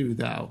note too,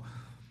 though.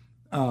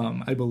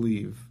 I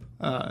believe.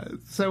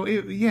 So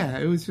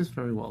it was just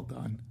very well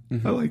done.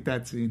 Mm-hmm. I like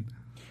that scene.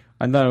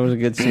 I thought it was a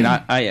good scene.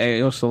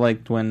 I also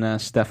liked when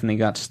Stephanie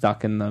got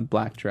stuck in the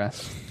black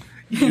dress,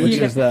 which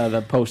is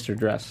the poster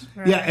dress.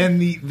 Right. Yeah, and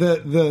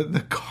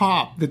the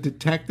cop, the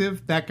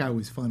detective, that guy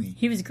was funny.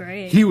 He was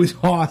great. He was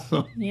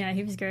awesome. Yeah,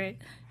 he was great.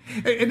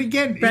 And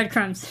again,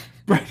 breadcrumbs.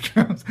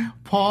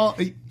 Paul,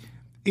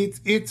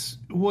 it's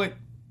what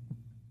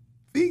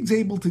Feig's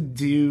able to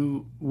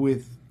do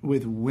with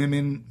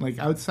women, like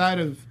outside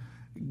of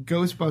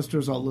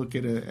Ghostbusters, I'll look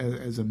at it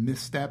as a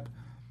misstep.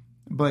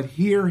 But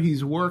here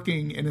he's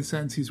working, in a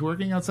sense, he's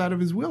working outside of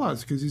his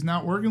wheelhouse because he's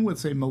not working with,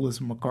 say,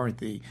 Melissa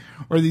McCarthy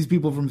or these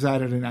people from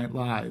Saturday Night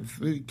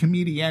Live,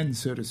 comedians,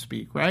 so to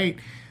speak, right?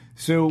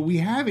 So we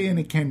have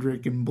Anna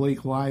Kendrick and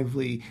Blake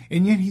Lively,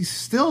 and yet he's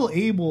still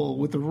able,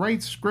 with the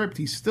right script,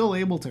 he's still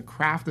able to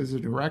craft as a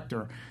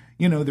director,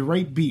 the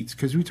right beats.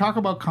 Because we talk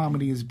about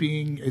comedy as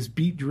being as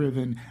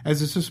beat-driven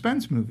as a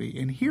suspense movie,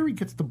 and here he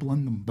gets to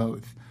blend them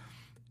both.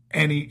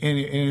 And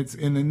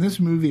in this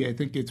movie, I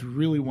think it's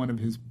really one of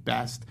his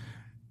best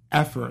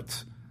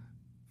efforts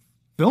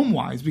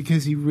film-wise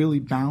because he really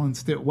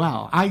balanced it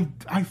well. I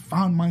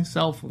found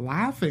myself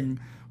laughing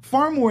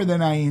far more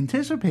than I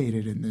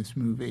anticipated in this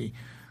movie.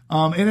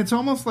 And it's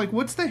almost like,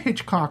 what's the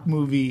Hitchcock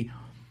movie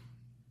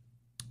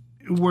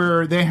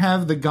where they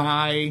have the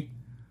guy,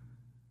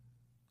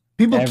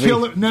 people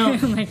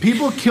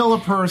kill a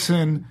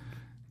person,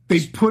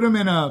 they put him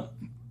in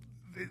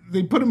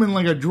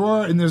like a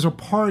drawer and there's a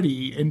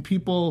party and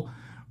people,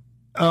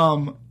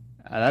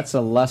 that's a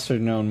lesser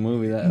known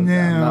movie that I'm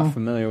not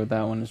familiar with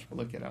that one. Just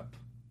look it up.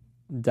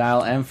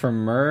 Dial M for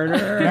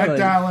Murder? Not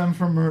Dial M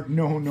for Murder.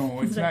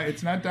 No,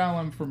 it's not Dial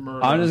M for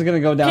Murder. I'm just gonna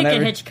go down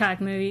Pick a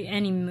Hitchcock movie,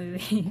 any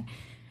movie.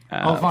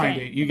 I'll find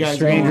it. You guys,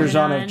 Strangers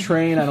on a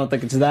Train. I don't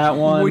think it's that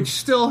one. Which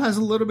still has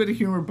a little bit of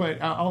humor,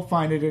 but I'll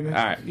find it. All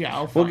right. Yeah,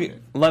 I'll find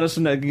it. Let us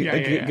know.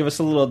 Give us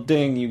a little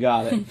ding. You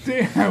got it.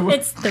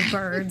 It's the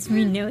birds.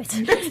 We knew it.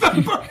 It's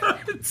the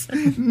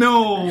birds.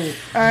 No.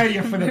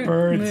 You're for the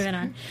birds. Moving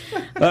on.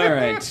 All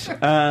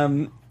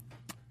right.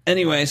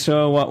 Anyway,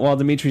 so while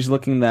Dimitri's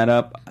looking that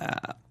up,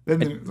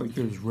 then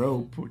there's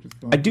Rope.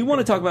 I do want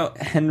to talk about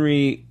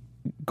Henry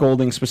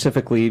Golding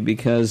specifically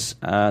because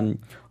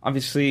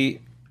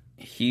obviously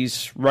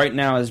he's right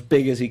now as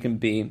big as he can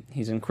be.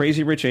 He's in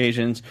Crazy Rich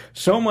Asians,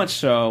 so much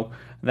so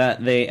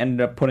that they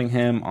ended up putting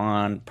him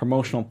on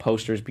promotional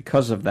posters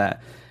because of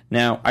that.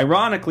 Now,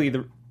 ironically,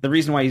 the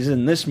reason why he's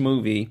in this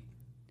movie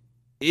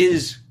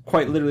is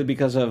quite literally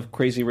because of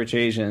Crazy Rich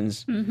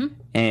Asians, mm-hmm.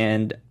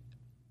 and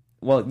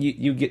well,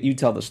 you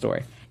tell the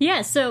story.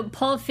 Yeah, so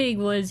Paul Feig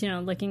was,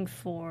 looking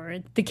for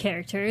the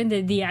character,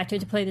 the actor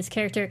to play this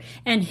character,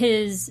 and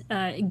his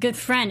good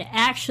friend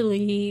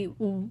actually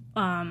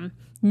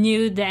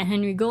knew that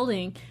Henry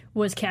Golding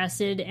was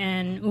casted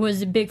and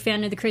was a big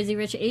fan of the Crazy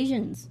Rich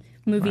Asians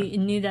movie,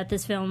 and knew that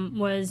this film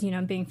was,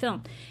 being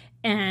filmed.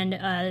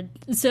 And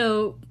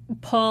so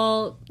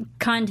Paul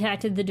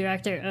contacted the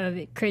director of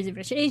Crazy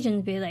Rich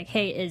Asians, be like,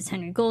 hey, is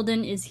Henry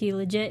Golden, is he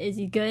legit, is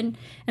he good?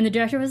 And the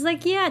director was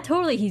like, yeah,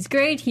 totally, he's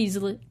great, he's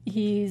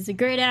a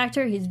great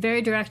actor, he's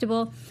very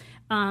directable.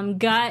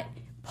 Got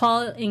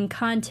Paul in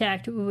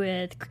contact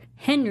with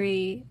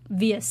Henry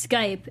via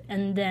Skype,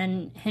 and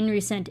then Henry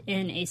sent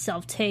in a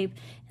self-tape,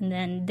 and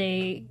then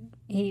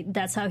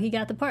that's how he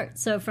got the part.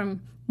 So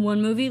from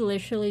one movie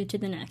literally to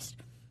the next.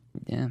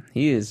 Yeah,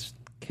 he is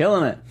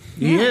killing it.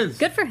 He is.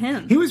 Good for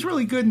him. He was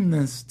really good in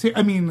this, too.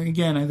 I mean,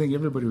 again, I think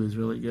everybody was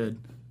really good.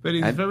 But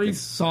he's very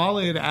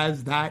solid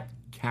as that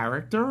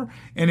character.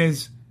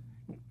 And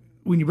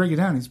when you break it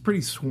down, he's pretty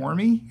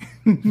swarmy,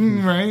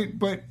 right?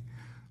 But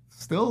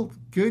still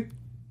good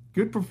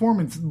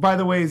performance. By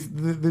the way,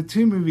 the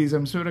two movies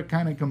I'm sort of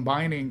kind of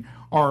combining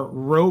are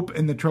Rope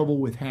and The Trouble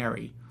with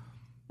Harry.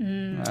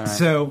 Right.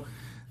 So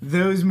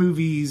those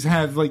movies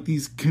have like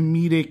these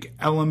comedic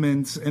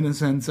elements in a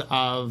sense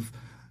of,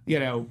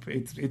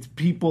 it's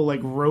people like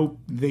Rope,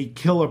 they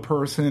kill a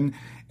person,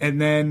 and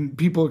then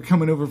people are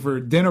coming over for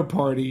a dinner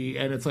party,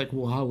 and it's like,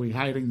 well, how are we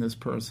hiding this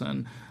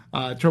person?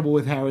 Trouble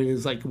with Harry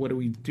is like, what do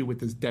we do with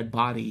this dead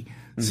body?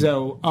 Mm-hmm.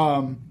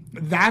 So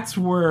that's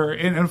where,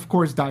 and of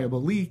course,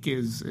 Diabolique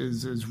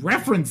is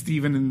referenced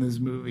even in this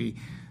movie.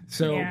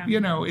 So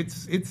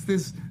it's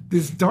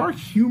this dark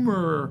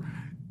humor,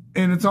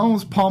 and it's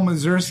almost Paul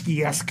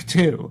Mazursky-esque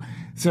too.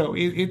 So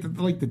it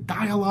like the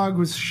dialogue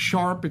was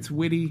sharp, it's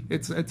witty,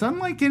 it's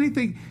unlike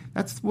anything.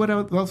 That's what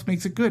else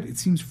makes it good. It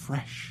seems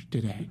fresh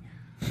today.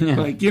 Yeah.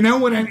 Like,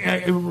 what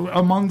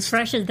amongst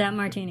fresh as that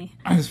martini.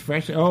 As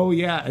fresh. Oh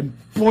yeah, and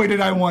boy did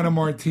I want a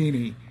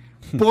martini.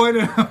 Boy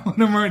did I want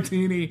a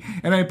martini,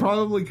 and I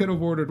probably could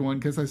have ordered one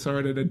because I saw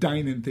it at a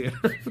dine-in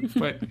theater.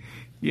 But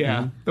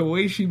yeah, the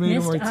way she made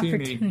a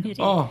martini.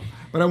 Oh,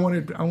 but I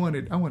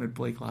wanted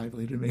Blake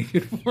Lively to make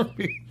it for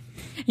me.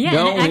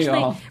 Yeah, and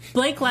actually,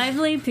 Blake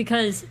Lively,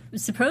 because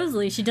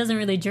supposedly she doesn't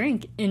really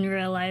drink in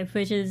real life,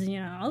 which is,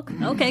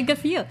 okay, good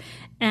for you.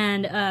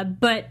 And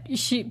but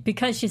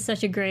because she's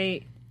such a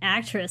great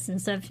actress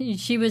and stuff,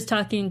 she was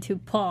talking to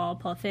Paul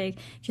Feig.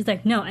 She's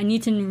like, no, I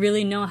need to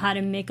really know how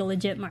to make a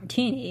legit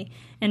martini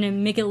and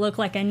then make it look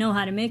like I know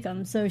how to make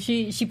them. So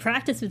she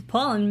practiced with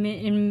Paul,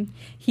 and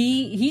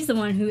he's the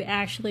one who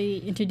actually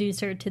introduced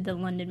her to the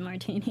London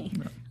martini.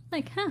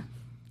 Like,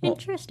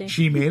 interesting.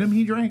 She made him,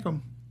 he drank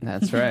them.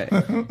 That's right.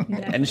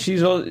 And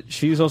she's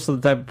also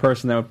the type of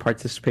person that would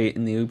participate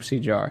in the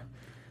oopsie jar.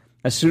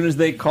 As soon as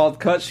they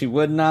called cut, she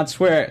would not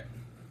swear it.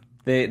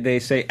 They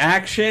say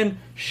action,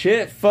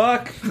 shit,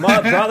 fuck,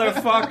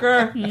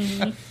 motherfucker.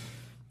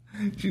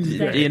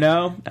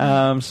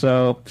 Mm-hmm.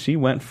 So she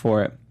went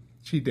for it.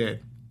 She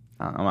did.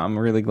 I'm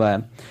really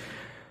glad.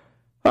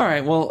 All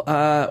right, well,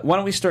 why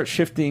don't we start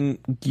shifting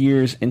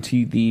gears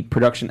into the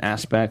production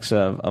aspects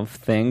of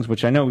things,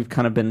 which I know we've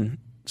kind of been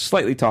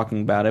slightly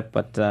talking about it,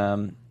 but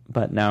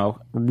now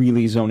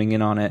really zoning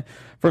in on it.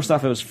 First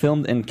off, it was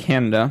filmed in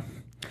Canada,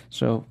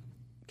 so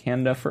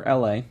Canada for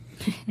LA,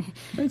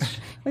 which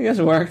I guess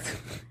it worked.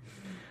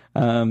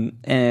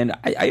 And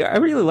I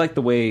really liked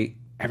the way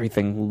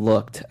everything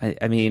looked.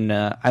 I mean,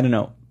 I don't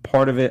know,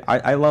 part of it,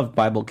 I love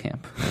Bible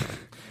Camp.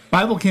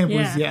 Bible Camp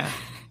was,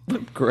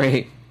 looked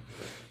great.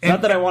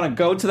 Not that I want to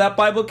go to that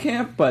Bible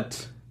camp,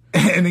 but...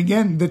 And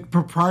again, the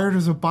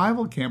proprietors of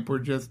Bible Camp were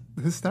just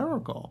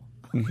hysterical.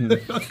 Mm-hmm.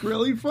 They looked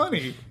really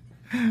funny.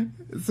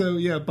 So,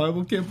 yeah,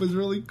 Bible Camp was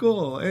really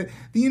cool.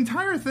 The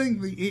entire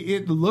thing,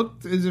 it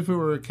looked as if it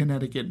were a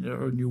Connecticut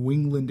or New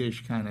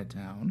Englandish kind of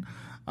town.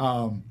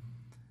 And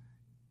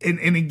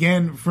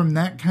again, from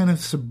that kind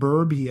of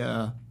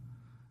suburbia,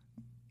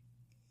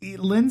 it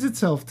lends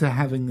itself to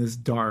having this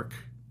dark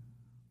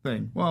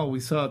thing. Well,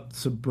 we saw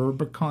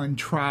Suburbicon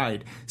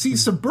tried. See,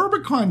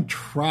 Suburbicon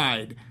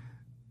tried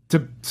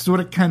to sort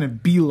of kind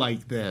of be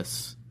like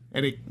this,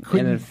 and it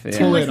couldn't pull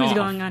too much it was off.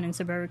 going on in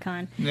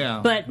Suburbicon.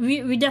 Yeah. But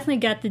we definitely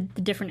got the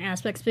different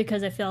aspects,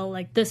 because I felt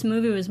like this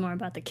movie was more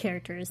about the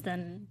characters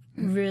than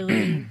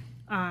really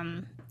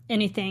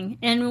anything.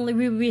 And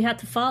we had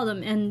to follow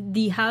them, and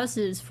the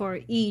houses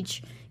for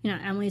each,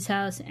 Emily's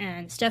house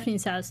and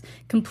Stephanie's house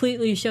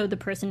completely showed the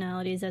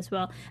personalities as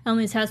well.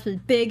 Emily's house was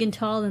big and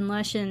tall and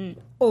lush and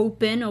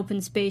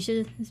open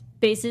spaces,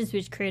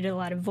 which created a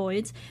lot of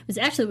voids.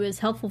 It was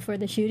helpful for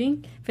the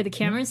shooting, for the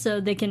cameras,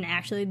 so they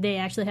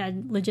actually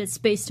had legit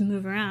space to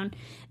move around.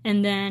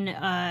 And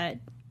then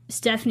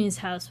Stephanie's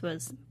house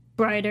was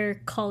brighter,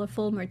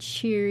 colorful, more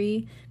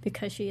cheery,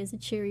 because she is a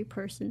cheery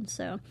person.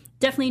 So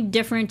definitely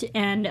different,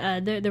 and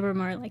there were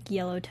more like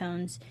yellow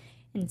tones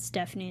in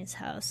Stephanie's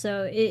house.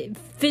 So it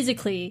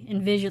physically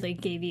and visually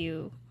gave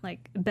you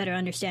like a better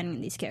understanding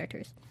of these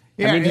characters.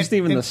 Yeah, I mean, just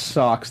even the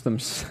socks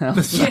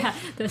themselves. Yeah,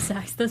 those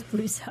socks, those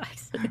blue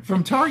socks.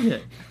 from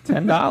Target.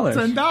 $10.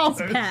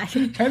 $10. Pack.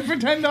 10 for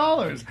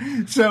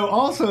 $10. So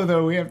also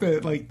though, we have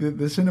to like the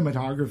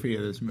cinematography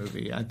of this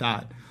movie, I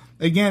thought.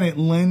 Again, it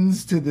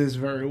lends to this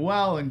very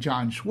well, and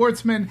John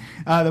Schwartzman.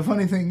 The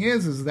funny thing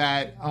is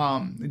that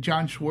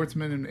John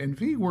Schwartzman and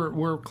Viggo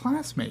were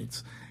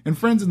classmates and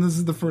friends, and this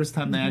is the first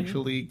time they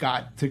actually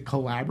got to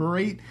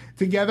collaborate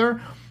together.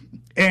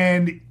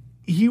 And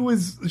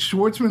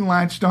Schwartzman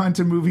latched on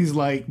to movies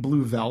like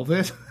Blue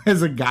Velvet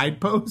as a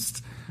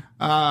guidepost.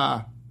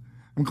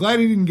 I'm glad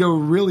he didn't go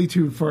really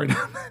too far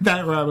down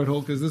that rabbit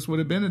hole, because this would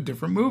have been a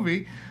different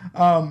movie.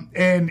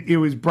 And it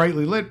was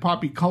brightly lit,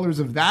 poppy colors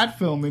of that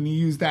film, and he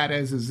used that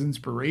as his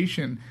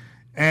inspiration.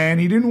 And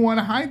he didn't want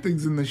to hide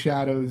things in the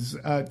shadows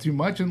too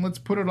much, and let's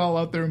put it all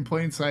out there in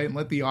plain sight and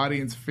let the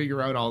audience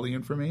figure out all the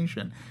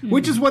information,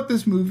 which is what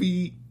this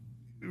movie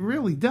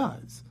really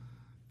does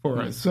for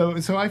us. So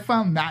I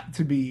found that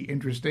to be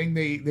interesting.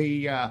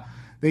 They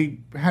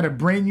had a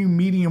brand new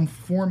medium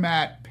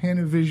format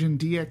Panavision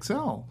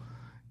DXL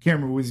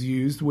camera was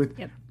used with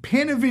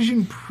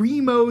Panavision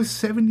Primo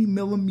 70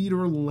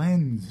 millimeter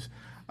lens.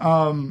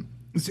 And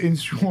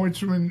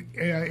Schwartzman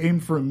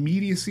aimed for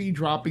immediacy,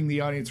 dropping the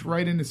audience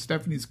right into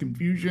Stephanie's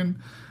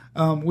confusion,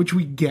 which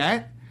we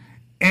get.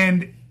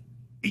 And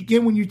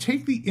again, when you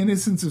take the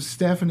innocence of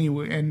Stephanie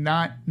and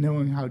not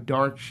knowing how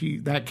dark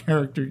that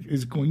character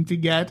is going to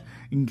get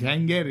and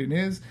can get and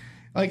is,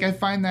 like, I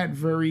found that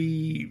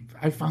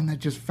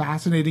just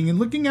fascinating. And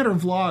looking at her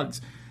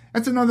vlogs,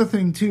 that's another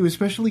thing too,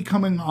 especially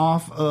coming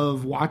off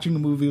of watching a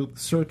movie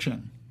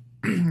Searching,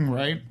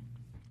 right?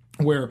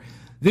 Where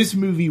this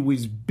movie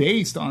was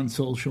based on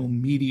social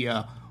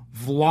media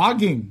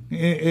vlogging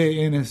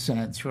in a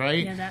sense,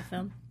 right? Yeah, that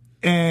film.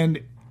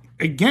 And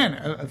again,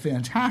 a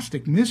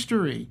fantastic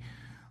mystery.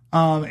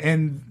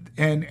 And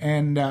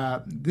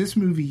this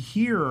movie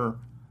here,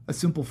 A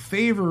Simple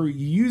Favor,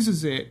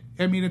 uses it.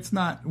 I mean,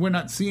 we're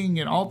not seeing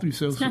it all through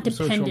social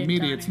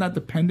media. It's not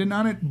dependent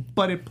on it,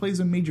 but it plays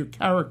a major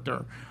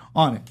character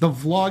on it. The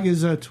vlog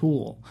is a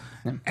tool.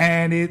 Yeah.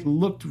 And it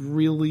looked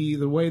really,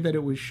 the way that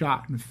it was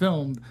shot and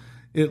filmed,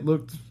 it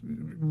looked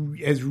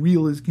as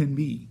real as can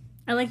be.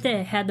 I like that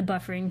it had the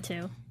buffering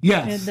too.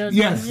 Yes.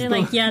 Yes. You're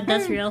like, yeah,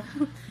 that's real.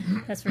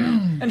 That's real.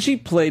 And she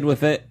played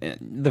with it.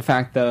 The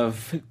fact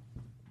of,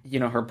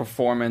 her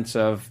performance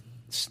of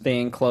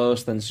staying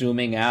close, then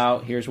zooming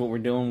out. Here's what we're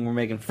doing. We're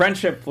making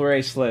friendship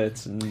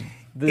bracelets and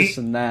this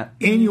and that.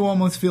 And you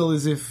almost feel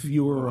as if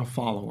you were a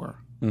follower.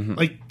 Mm-hmm.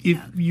 Like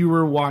if you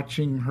were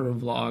watching her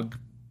vlog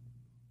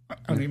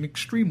on an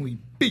extremely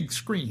big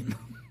screen.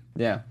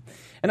 Yeah.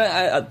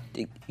 And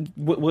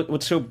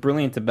what's so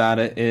brilliant about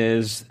it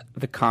is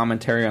the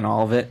commentary on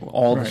all of it,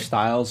 all the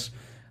styles.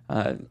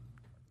 Darren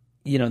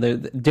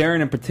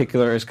in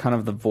particular is kind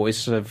of the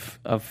voice of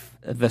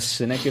the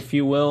cynic, if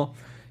you will.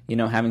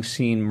 Having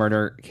seen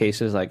murder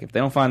cases, like if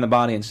they don't find the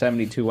body in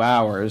 72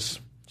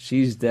 hours,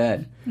 she's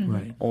dead.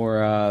 Right.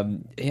 Or,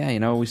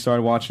 we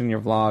started watching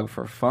your vlog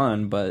for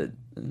fun, but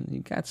you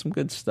got some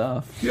good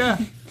stuff. Yeah.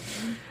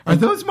 Are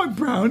those my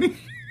brownies?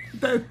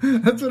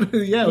 That's what.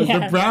 Yeah, it was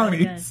the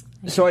brownies.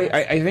 So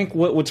I think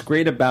what's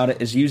great about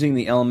it is using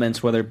the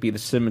elements, whether it be the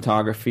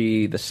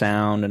cinematography, the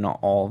sound, and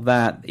all of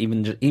that,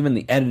 even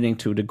the editing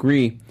to a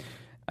degree,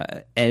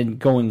 and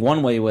going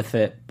one way with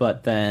it,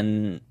 but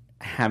then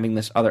having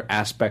this other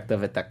aspect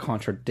of it that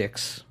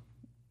contradicts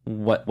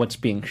what's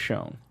being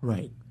shown.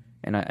 Right.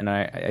 And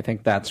I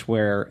think that's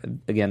where,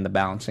 again, the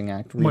balancing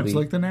act really... Much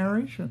like the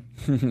narration.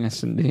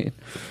 Yes, indeed.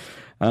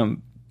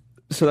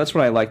 So that's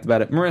what I liked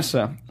about it.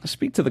 Marissa,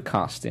 speak to the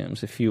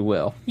costumes, if you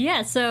will.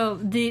 Yeah, so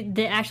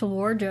the actual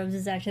wardrobes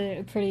is actually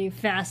a pretty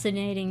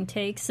fascinating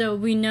take. So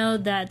we know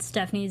that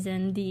Stephanie's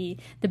in the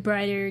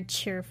brighter,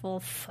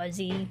 cheerful,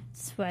 fuzzy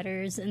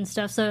sweaters and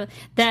stuff. So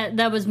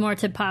that was more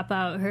to pop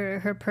out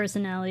her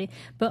personality.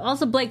 But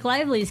also Blake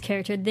Lively's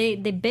character, they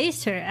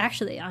based her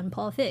actually on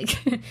Paul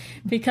Feig.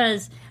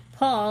 Because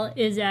Paul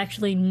is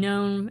actually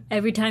known,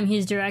 every time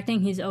he's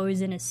directing, he's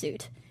always in a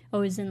suit.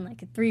 Always in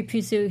like a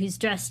three-piece suit. He's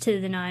dressed to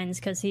the nines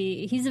because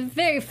he's a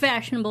very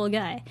fashionable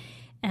guy.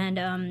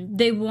 And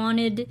they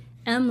wanted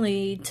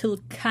Emily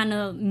to kind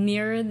of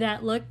mirror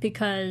that look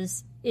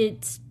because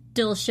it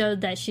still showed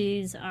that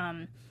she's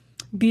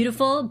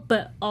beautiful,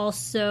 but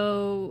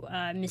also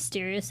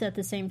mysterious at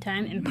the same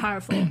time and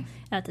powerful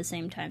at the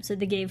same time. So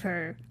they gave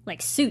her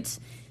like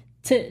suits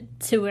to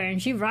wear, and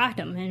she rocked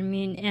them. I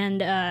mean,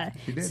 and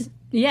she did.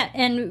 Yeah,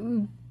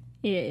 and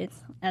it's,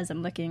 as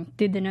I'm looking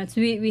through the notes,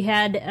 we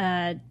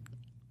had.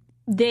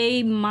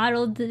 They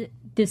modeled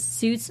the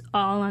suits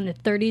all on the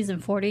 30s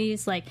and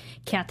 40s, like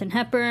Katharine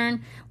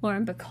Hepburn,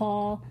 Lauren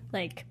Bacall,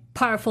 like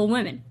powerful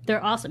women.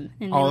 They're awesome.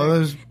 And all of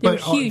those,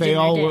 but they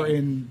all were day.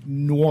 in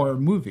noir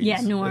movies.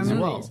 Yeah, noir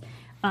movies.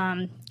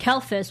 Well.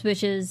 Kelfis,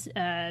 which is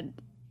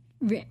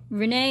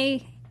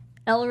Renee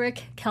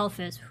Elric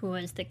Kelfis, who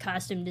was the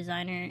costume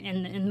designer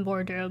in the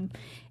wardrobe,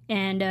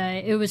 and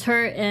it was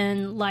her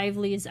and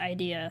Lively's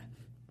idea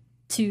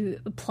to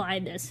apply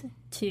this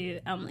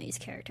to Emily's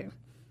character.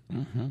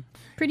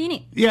 Pretty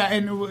neat. Yeah,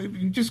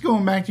 and just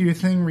going back to your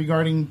thing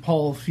regarding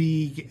Paul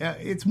Feig,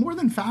 it's more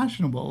than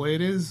fashionable.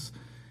 It is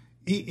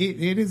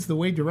the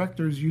way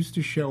directors used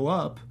to show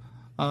up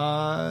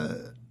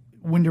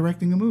when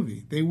directing a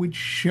movie. They would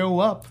show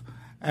up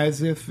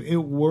as if it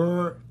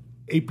were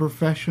a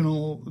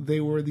professional. They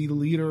were the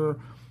leader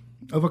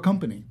of a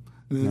company.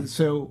 Yeah.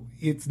 So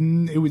it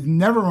was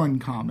never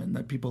uncommon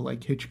that people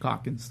like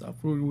Hitchcock and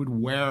stuff would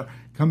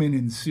come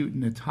in suit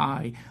and a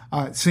tie.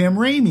 Sam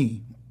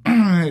Raimi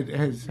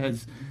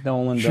has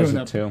Nolan shown does it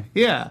up. too.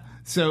 Yeah,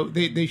 so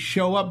they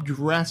show up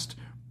dressed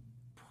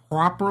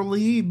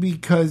properly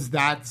because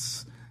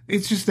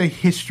it's just a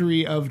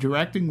history of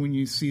directing. When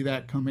you see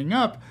that coming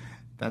up,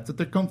 that's what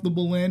they're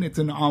comfortable in. It's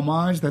an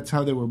homage. That's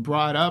how they were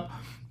brought up.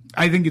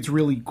 I think it's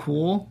really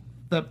cool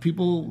that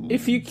people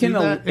if you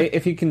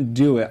can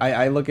do it.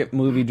 I look at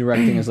movie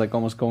directing as like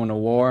almost going to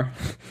war,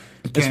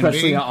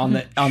 especially on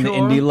the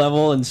indie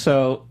level. And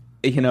so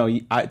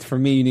for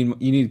me, you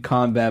need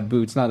combat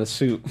boots, not a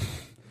suit.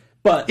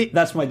 But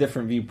that's my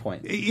different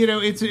viewpoint.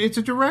 It's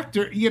a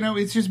director.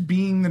 It's just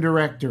being the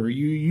director.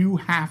 You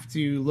have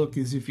to look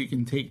as if you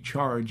can take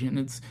charge, and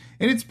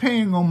it's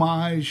paying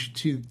homage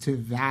to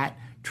that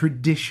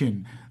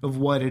tradition of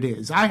what it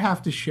is. I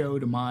have to show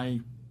to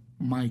my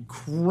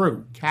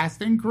crew,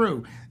 cast and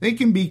crew, they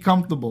can be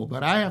comfortable,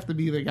 but I have to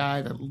be the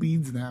guy that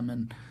leads them,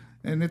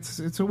 and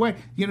it's a way.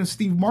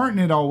 Steve Martin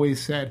had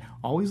always said,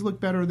 always look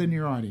better than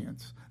your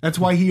audience. That's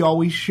why he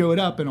always showed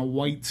up in a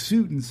white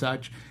suit and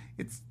such.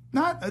 It's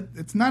not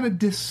a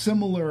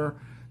dissimilar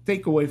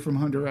takeaway from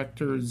how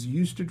directors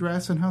used to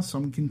dress and how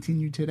some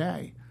continue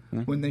today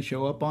when they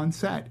show up on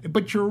set.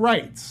 But you're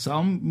right,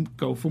 some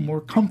go for more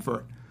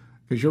comfort.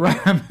 Because you're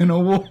right, I'm in a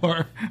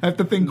war. I have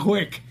to think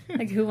quick.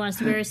 Like, who wants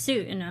to wear a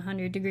suit in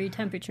 100-degree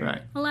temperature?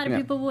 Right. A lot of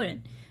people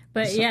wouldn't.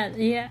 But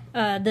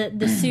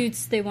the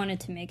suits, they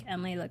wanted to make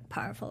Emily look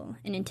powerful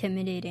and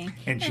intimidating.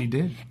 And she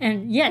did.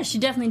 And yeah, she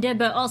definitely did.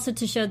 But also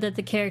to show that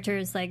the character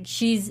is like,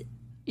 she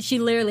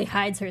literally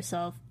hides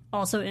herself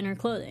also in her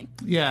clothing.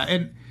 Yeah,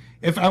 and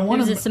if I want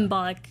to... There's a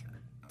symbolic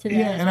to that.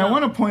 Yeah, and I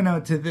want to point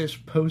out to this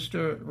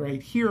poster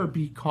right here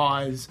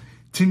because,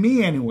 to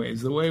me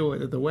anyways, the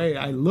way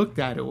I looked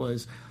at it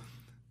was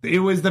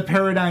the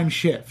paradigm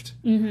shift.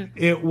 Mm-hmm.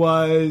 It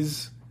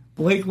was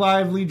Blake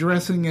Lively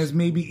dressing as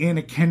maybe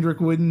Anna Kendrick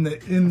would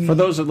For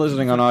those that are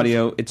listening on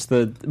audio, it's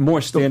the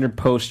more standard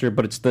poster,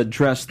 but it's the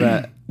dress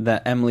that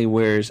Emily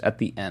wears at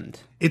the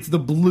end. It's the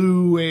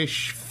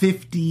bluish,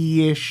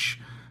 50-ish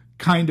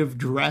kind of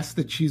dress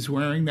that she's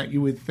wearing that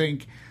you would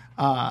think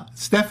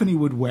Stephanie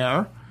would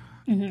wear.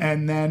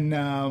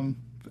 Mm-hmm.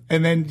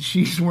 And then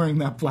she's wearing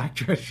that black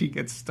dress she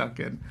gets stuck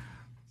in.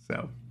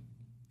 So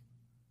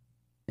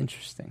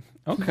interesting.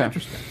 Okay.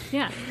 Interesting.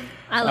 Yeah,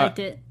 I liked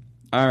it.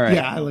 All right.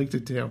 Yeah, I liked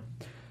it too.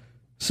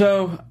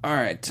 So, all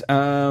right.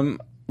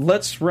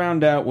 Let's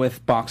round out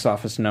with box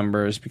office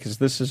numbers because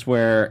this is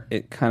where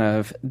it kind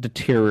of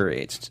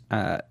deteriorates.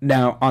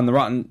 Now, on the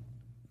Rotten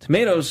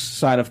Tomatoes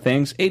side of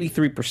things,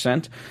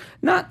 83%.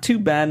 Not too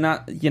bad.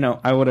 Not,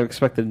 I would have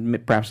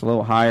expected perhaps a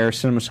little higher.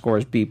 Cinema Score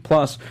is B+.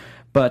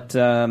 But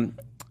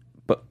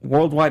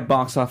worldwide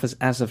box office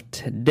as of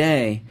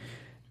today,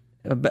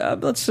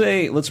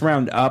 let's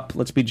round up.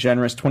 Let's be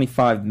generous.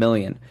 25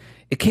 million.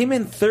 It came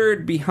in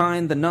third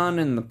behind The Nun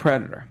and The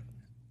Predator.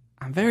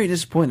 I'm very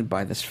disappointed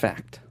by this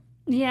fact.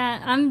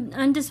 Yeah,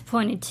 I'm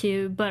disappointed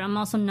too, but I'm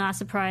also not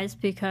surprised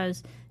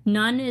because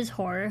Nun is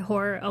horror.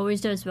 Horror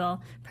always does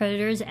well.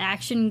 Predator is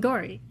action,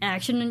 gory.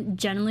 Action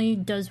generally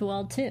does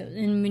well too.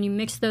 And when you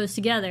mix those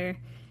together,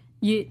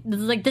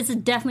 this is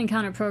definitely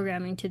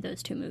counter-programming to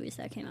those two movies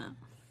that came out.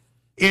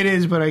 It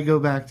is, but I go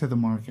back to the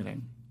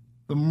marketing.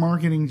 The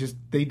marketing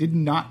they did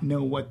not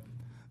know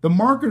the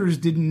marketers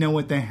didn't know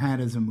what they had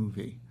as a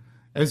movie.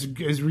 As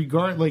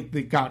regard,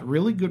 they got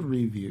really good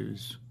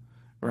reviews,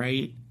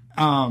 right?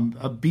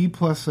 A B+,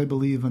 I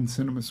believe, on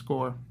Cinema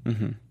Score.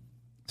 Mm-hmm.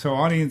 So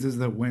audiences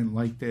that went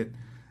liked it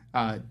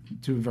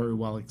to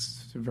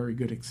a very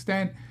good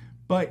extent.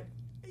 But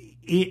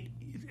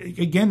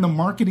again, the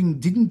marketing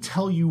didn't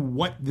tell you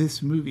what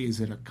this movie is.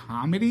 It a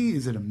comedy?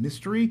 Is it a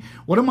mystery?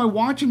 What am I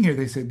watching here?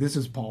 They said this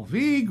is Paul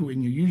Feig,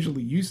 when you're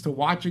usually used to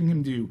watching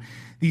him do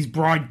these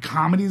broad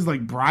comedies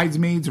like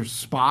Bridesmaids or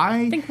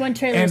Spy. I think one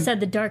trailer said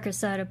the darker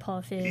side of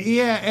Paul Feig.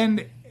 Yeah,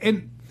 and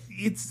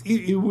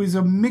it was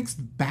a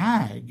mixed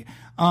bag.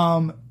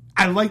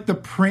 I like the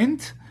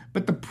print,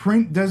 but the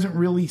print doesn't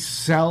really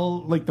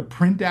sell. Like, the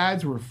print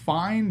ads were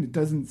fine. It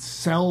doesn't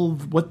sell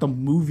what the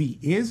movie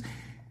is.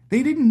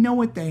 They didn't know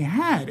what they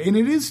had, and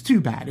it is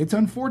too bad. It's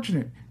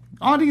unfortunate.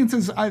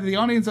 The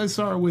audience I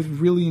saw with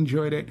really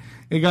enjoyed it.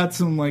 It got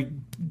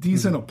some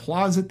decent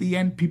applause at the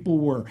end. People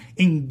were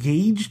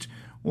engaged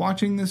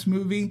watching this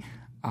movie.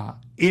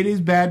 It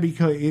is bad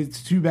because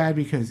it's too bad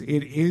because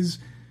it is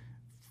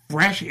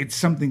fresh. It's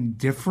something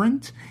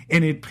different,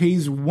 and it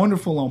pays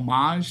wonderful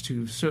homage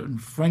to certain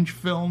French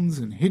films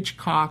and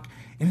Hitchcock,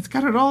 and it's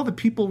got it all that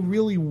people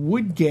really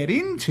would get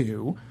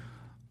into.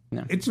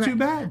 No. It's too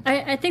bad.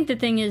 I think the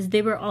thing is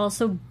they were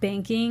also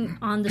banking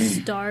on the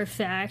star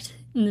fact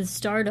the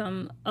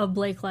stardom of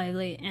Blake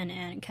Lively and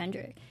Anna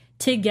Kendrick.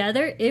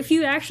 Together, if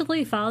you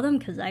actually follow them,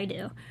 because I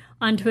do,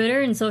 on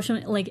Twitter and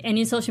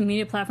any social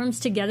media platforms,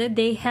 together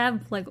they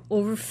have like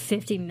over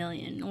 50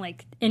 million,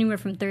 like anywhere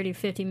from 30 to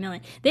 50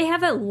 million. They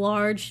have a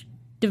large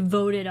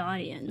devoted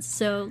audience.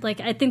 So like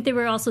I think they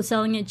were also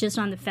selling it just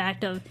on the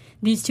fact of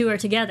these two are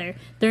together.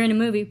 They're in a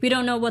movie. We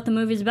don't know what the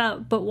movie's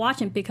about, but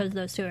watch it because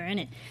those two are in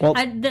it. Well,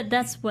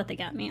 that's what they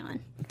got me on.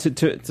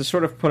 To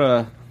sort of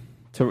put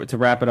to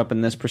wrap it up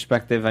in this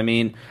perspective, I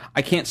mean,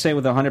 I can't say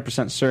with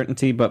 100%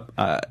 certainty, but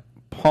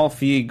Paul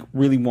Feig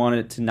really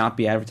wanted it to not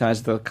be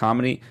advertised as a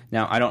comedy.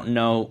 Now, I don't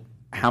know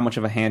how much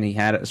of a hand he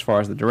had as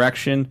far as the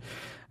direction.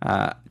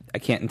 I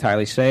can't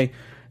entirely say.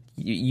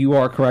 You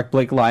are correct.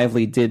 Blake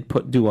Lively did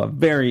do a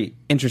very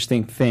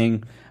interesting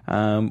thing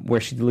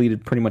where she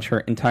deleted pretty much her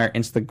entire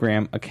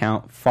Instagram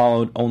account,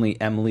 followed only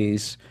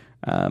Emily's.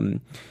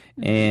 And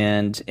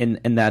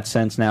in that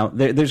sense, now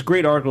there's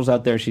great articles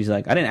out there. She's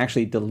like, I didn't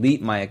actually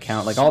delete my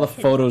account. Like all the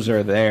photos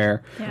are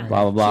there. Yeah.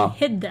 Blah blah blah. She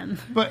hid them.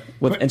 But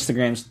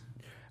Instagram's.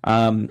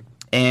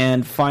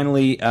 And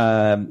finally,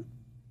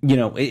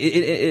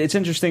 it's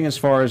interesting as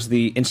far as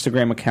the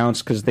Instagram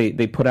accounts because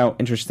they put out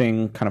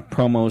interesting kind of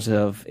promos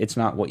of it's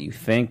not what you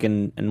think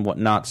and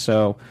whatnot.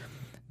 So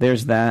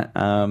there's that.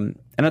 And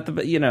at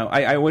the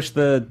I wish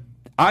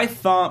I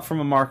thought from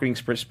a marketing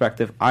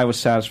perspective I was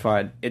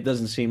satisfied. It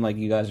doesn't seem like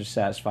you guys are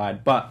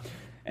satisfied. But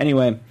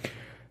anyway,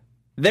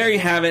 there you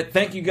have it.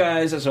 Thank you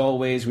guys as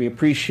always. We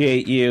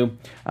appreciate you.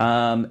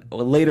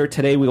 Later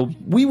today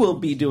we will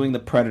be doing The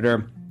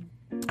Predator.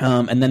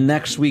 And then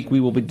next week we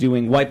will be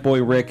doing White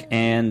Boy Rick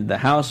and the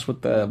house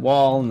with the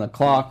wall and the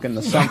clock and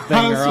the something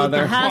or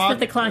other. The house with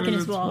the clock and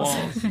its walls.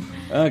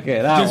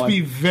 Okay, that Just one. be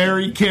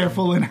very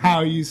careful in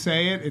how you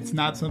say it. It's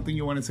not something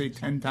you want to say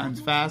 10 times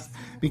fast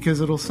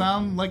because it'll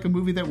sound like a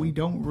movie that we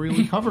don't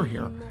really cover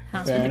here.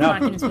 House with the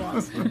clock and its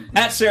walls.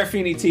 At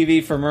Serafini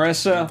TV for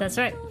Marissa. That's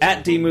right.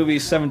 At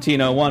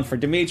DMovies1701 for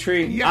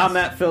Dimitri. Yes. I'm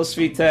at Phil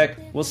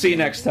Svitek. We'll see you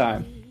next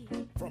time.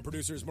 From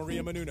producers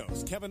Maria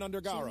Menounos, Kevin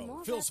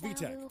Undergaro, Phil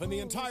Svitek, and the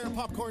entire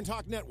Popcorn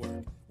Talk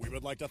Network, we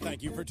would like to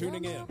thank you for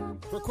tuning in.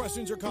 For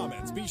questions or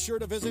comments, be sure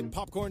to visit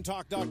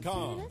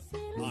popcorntalk.com.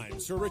 I'm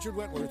Sir Richard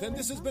Wentworth, and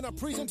this has been a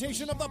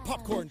presentation of the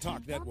Popcorn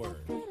Talk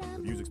Network.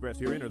 The views expressed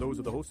herein are those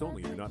of the hosts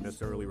only and do not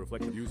necessarily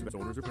reflect the views of its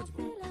owners or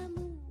principals.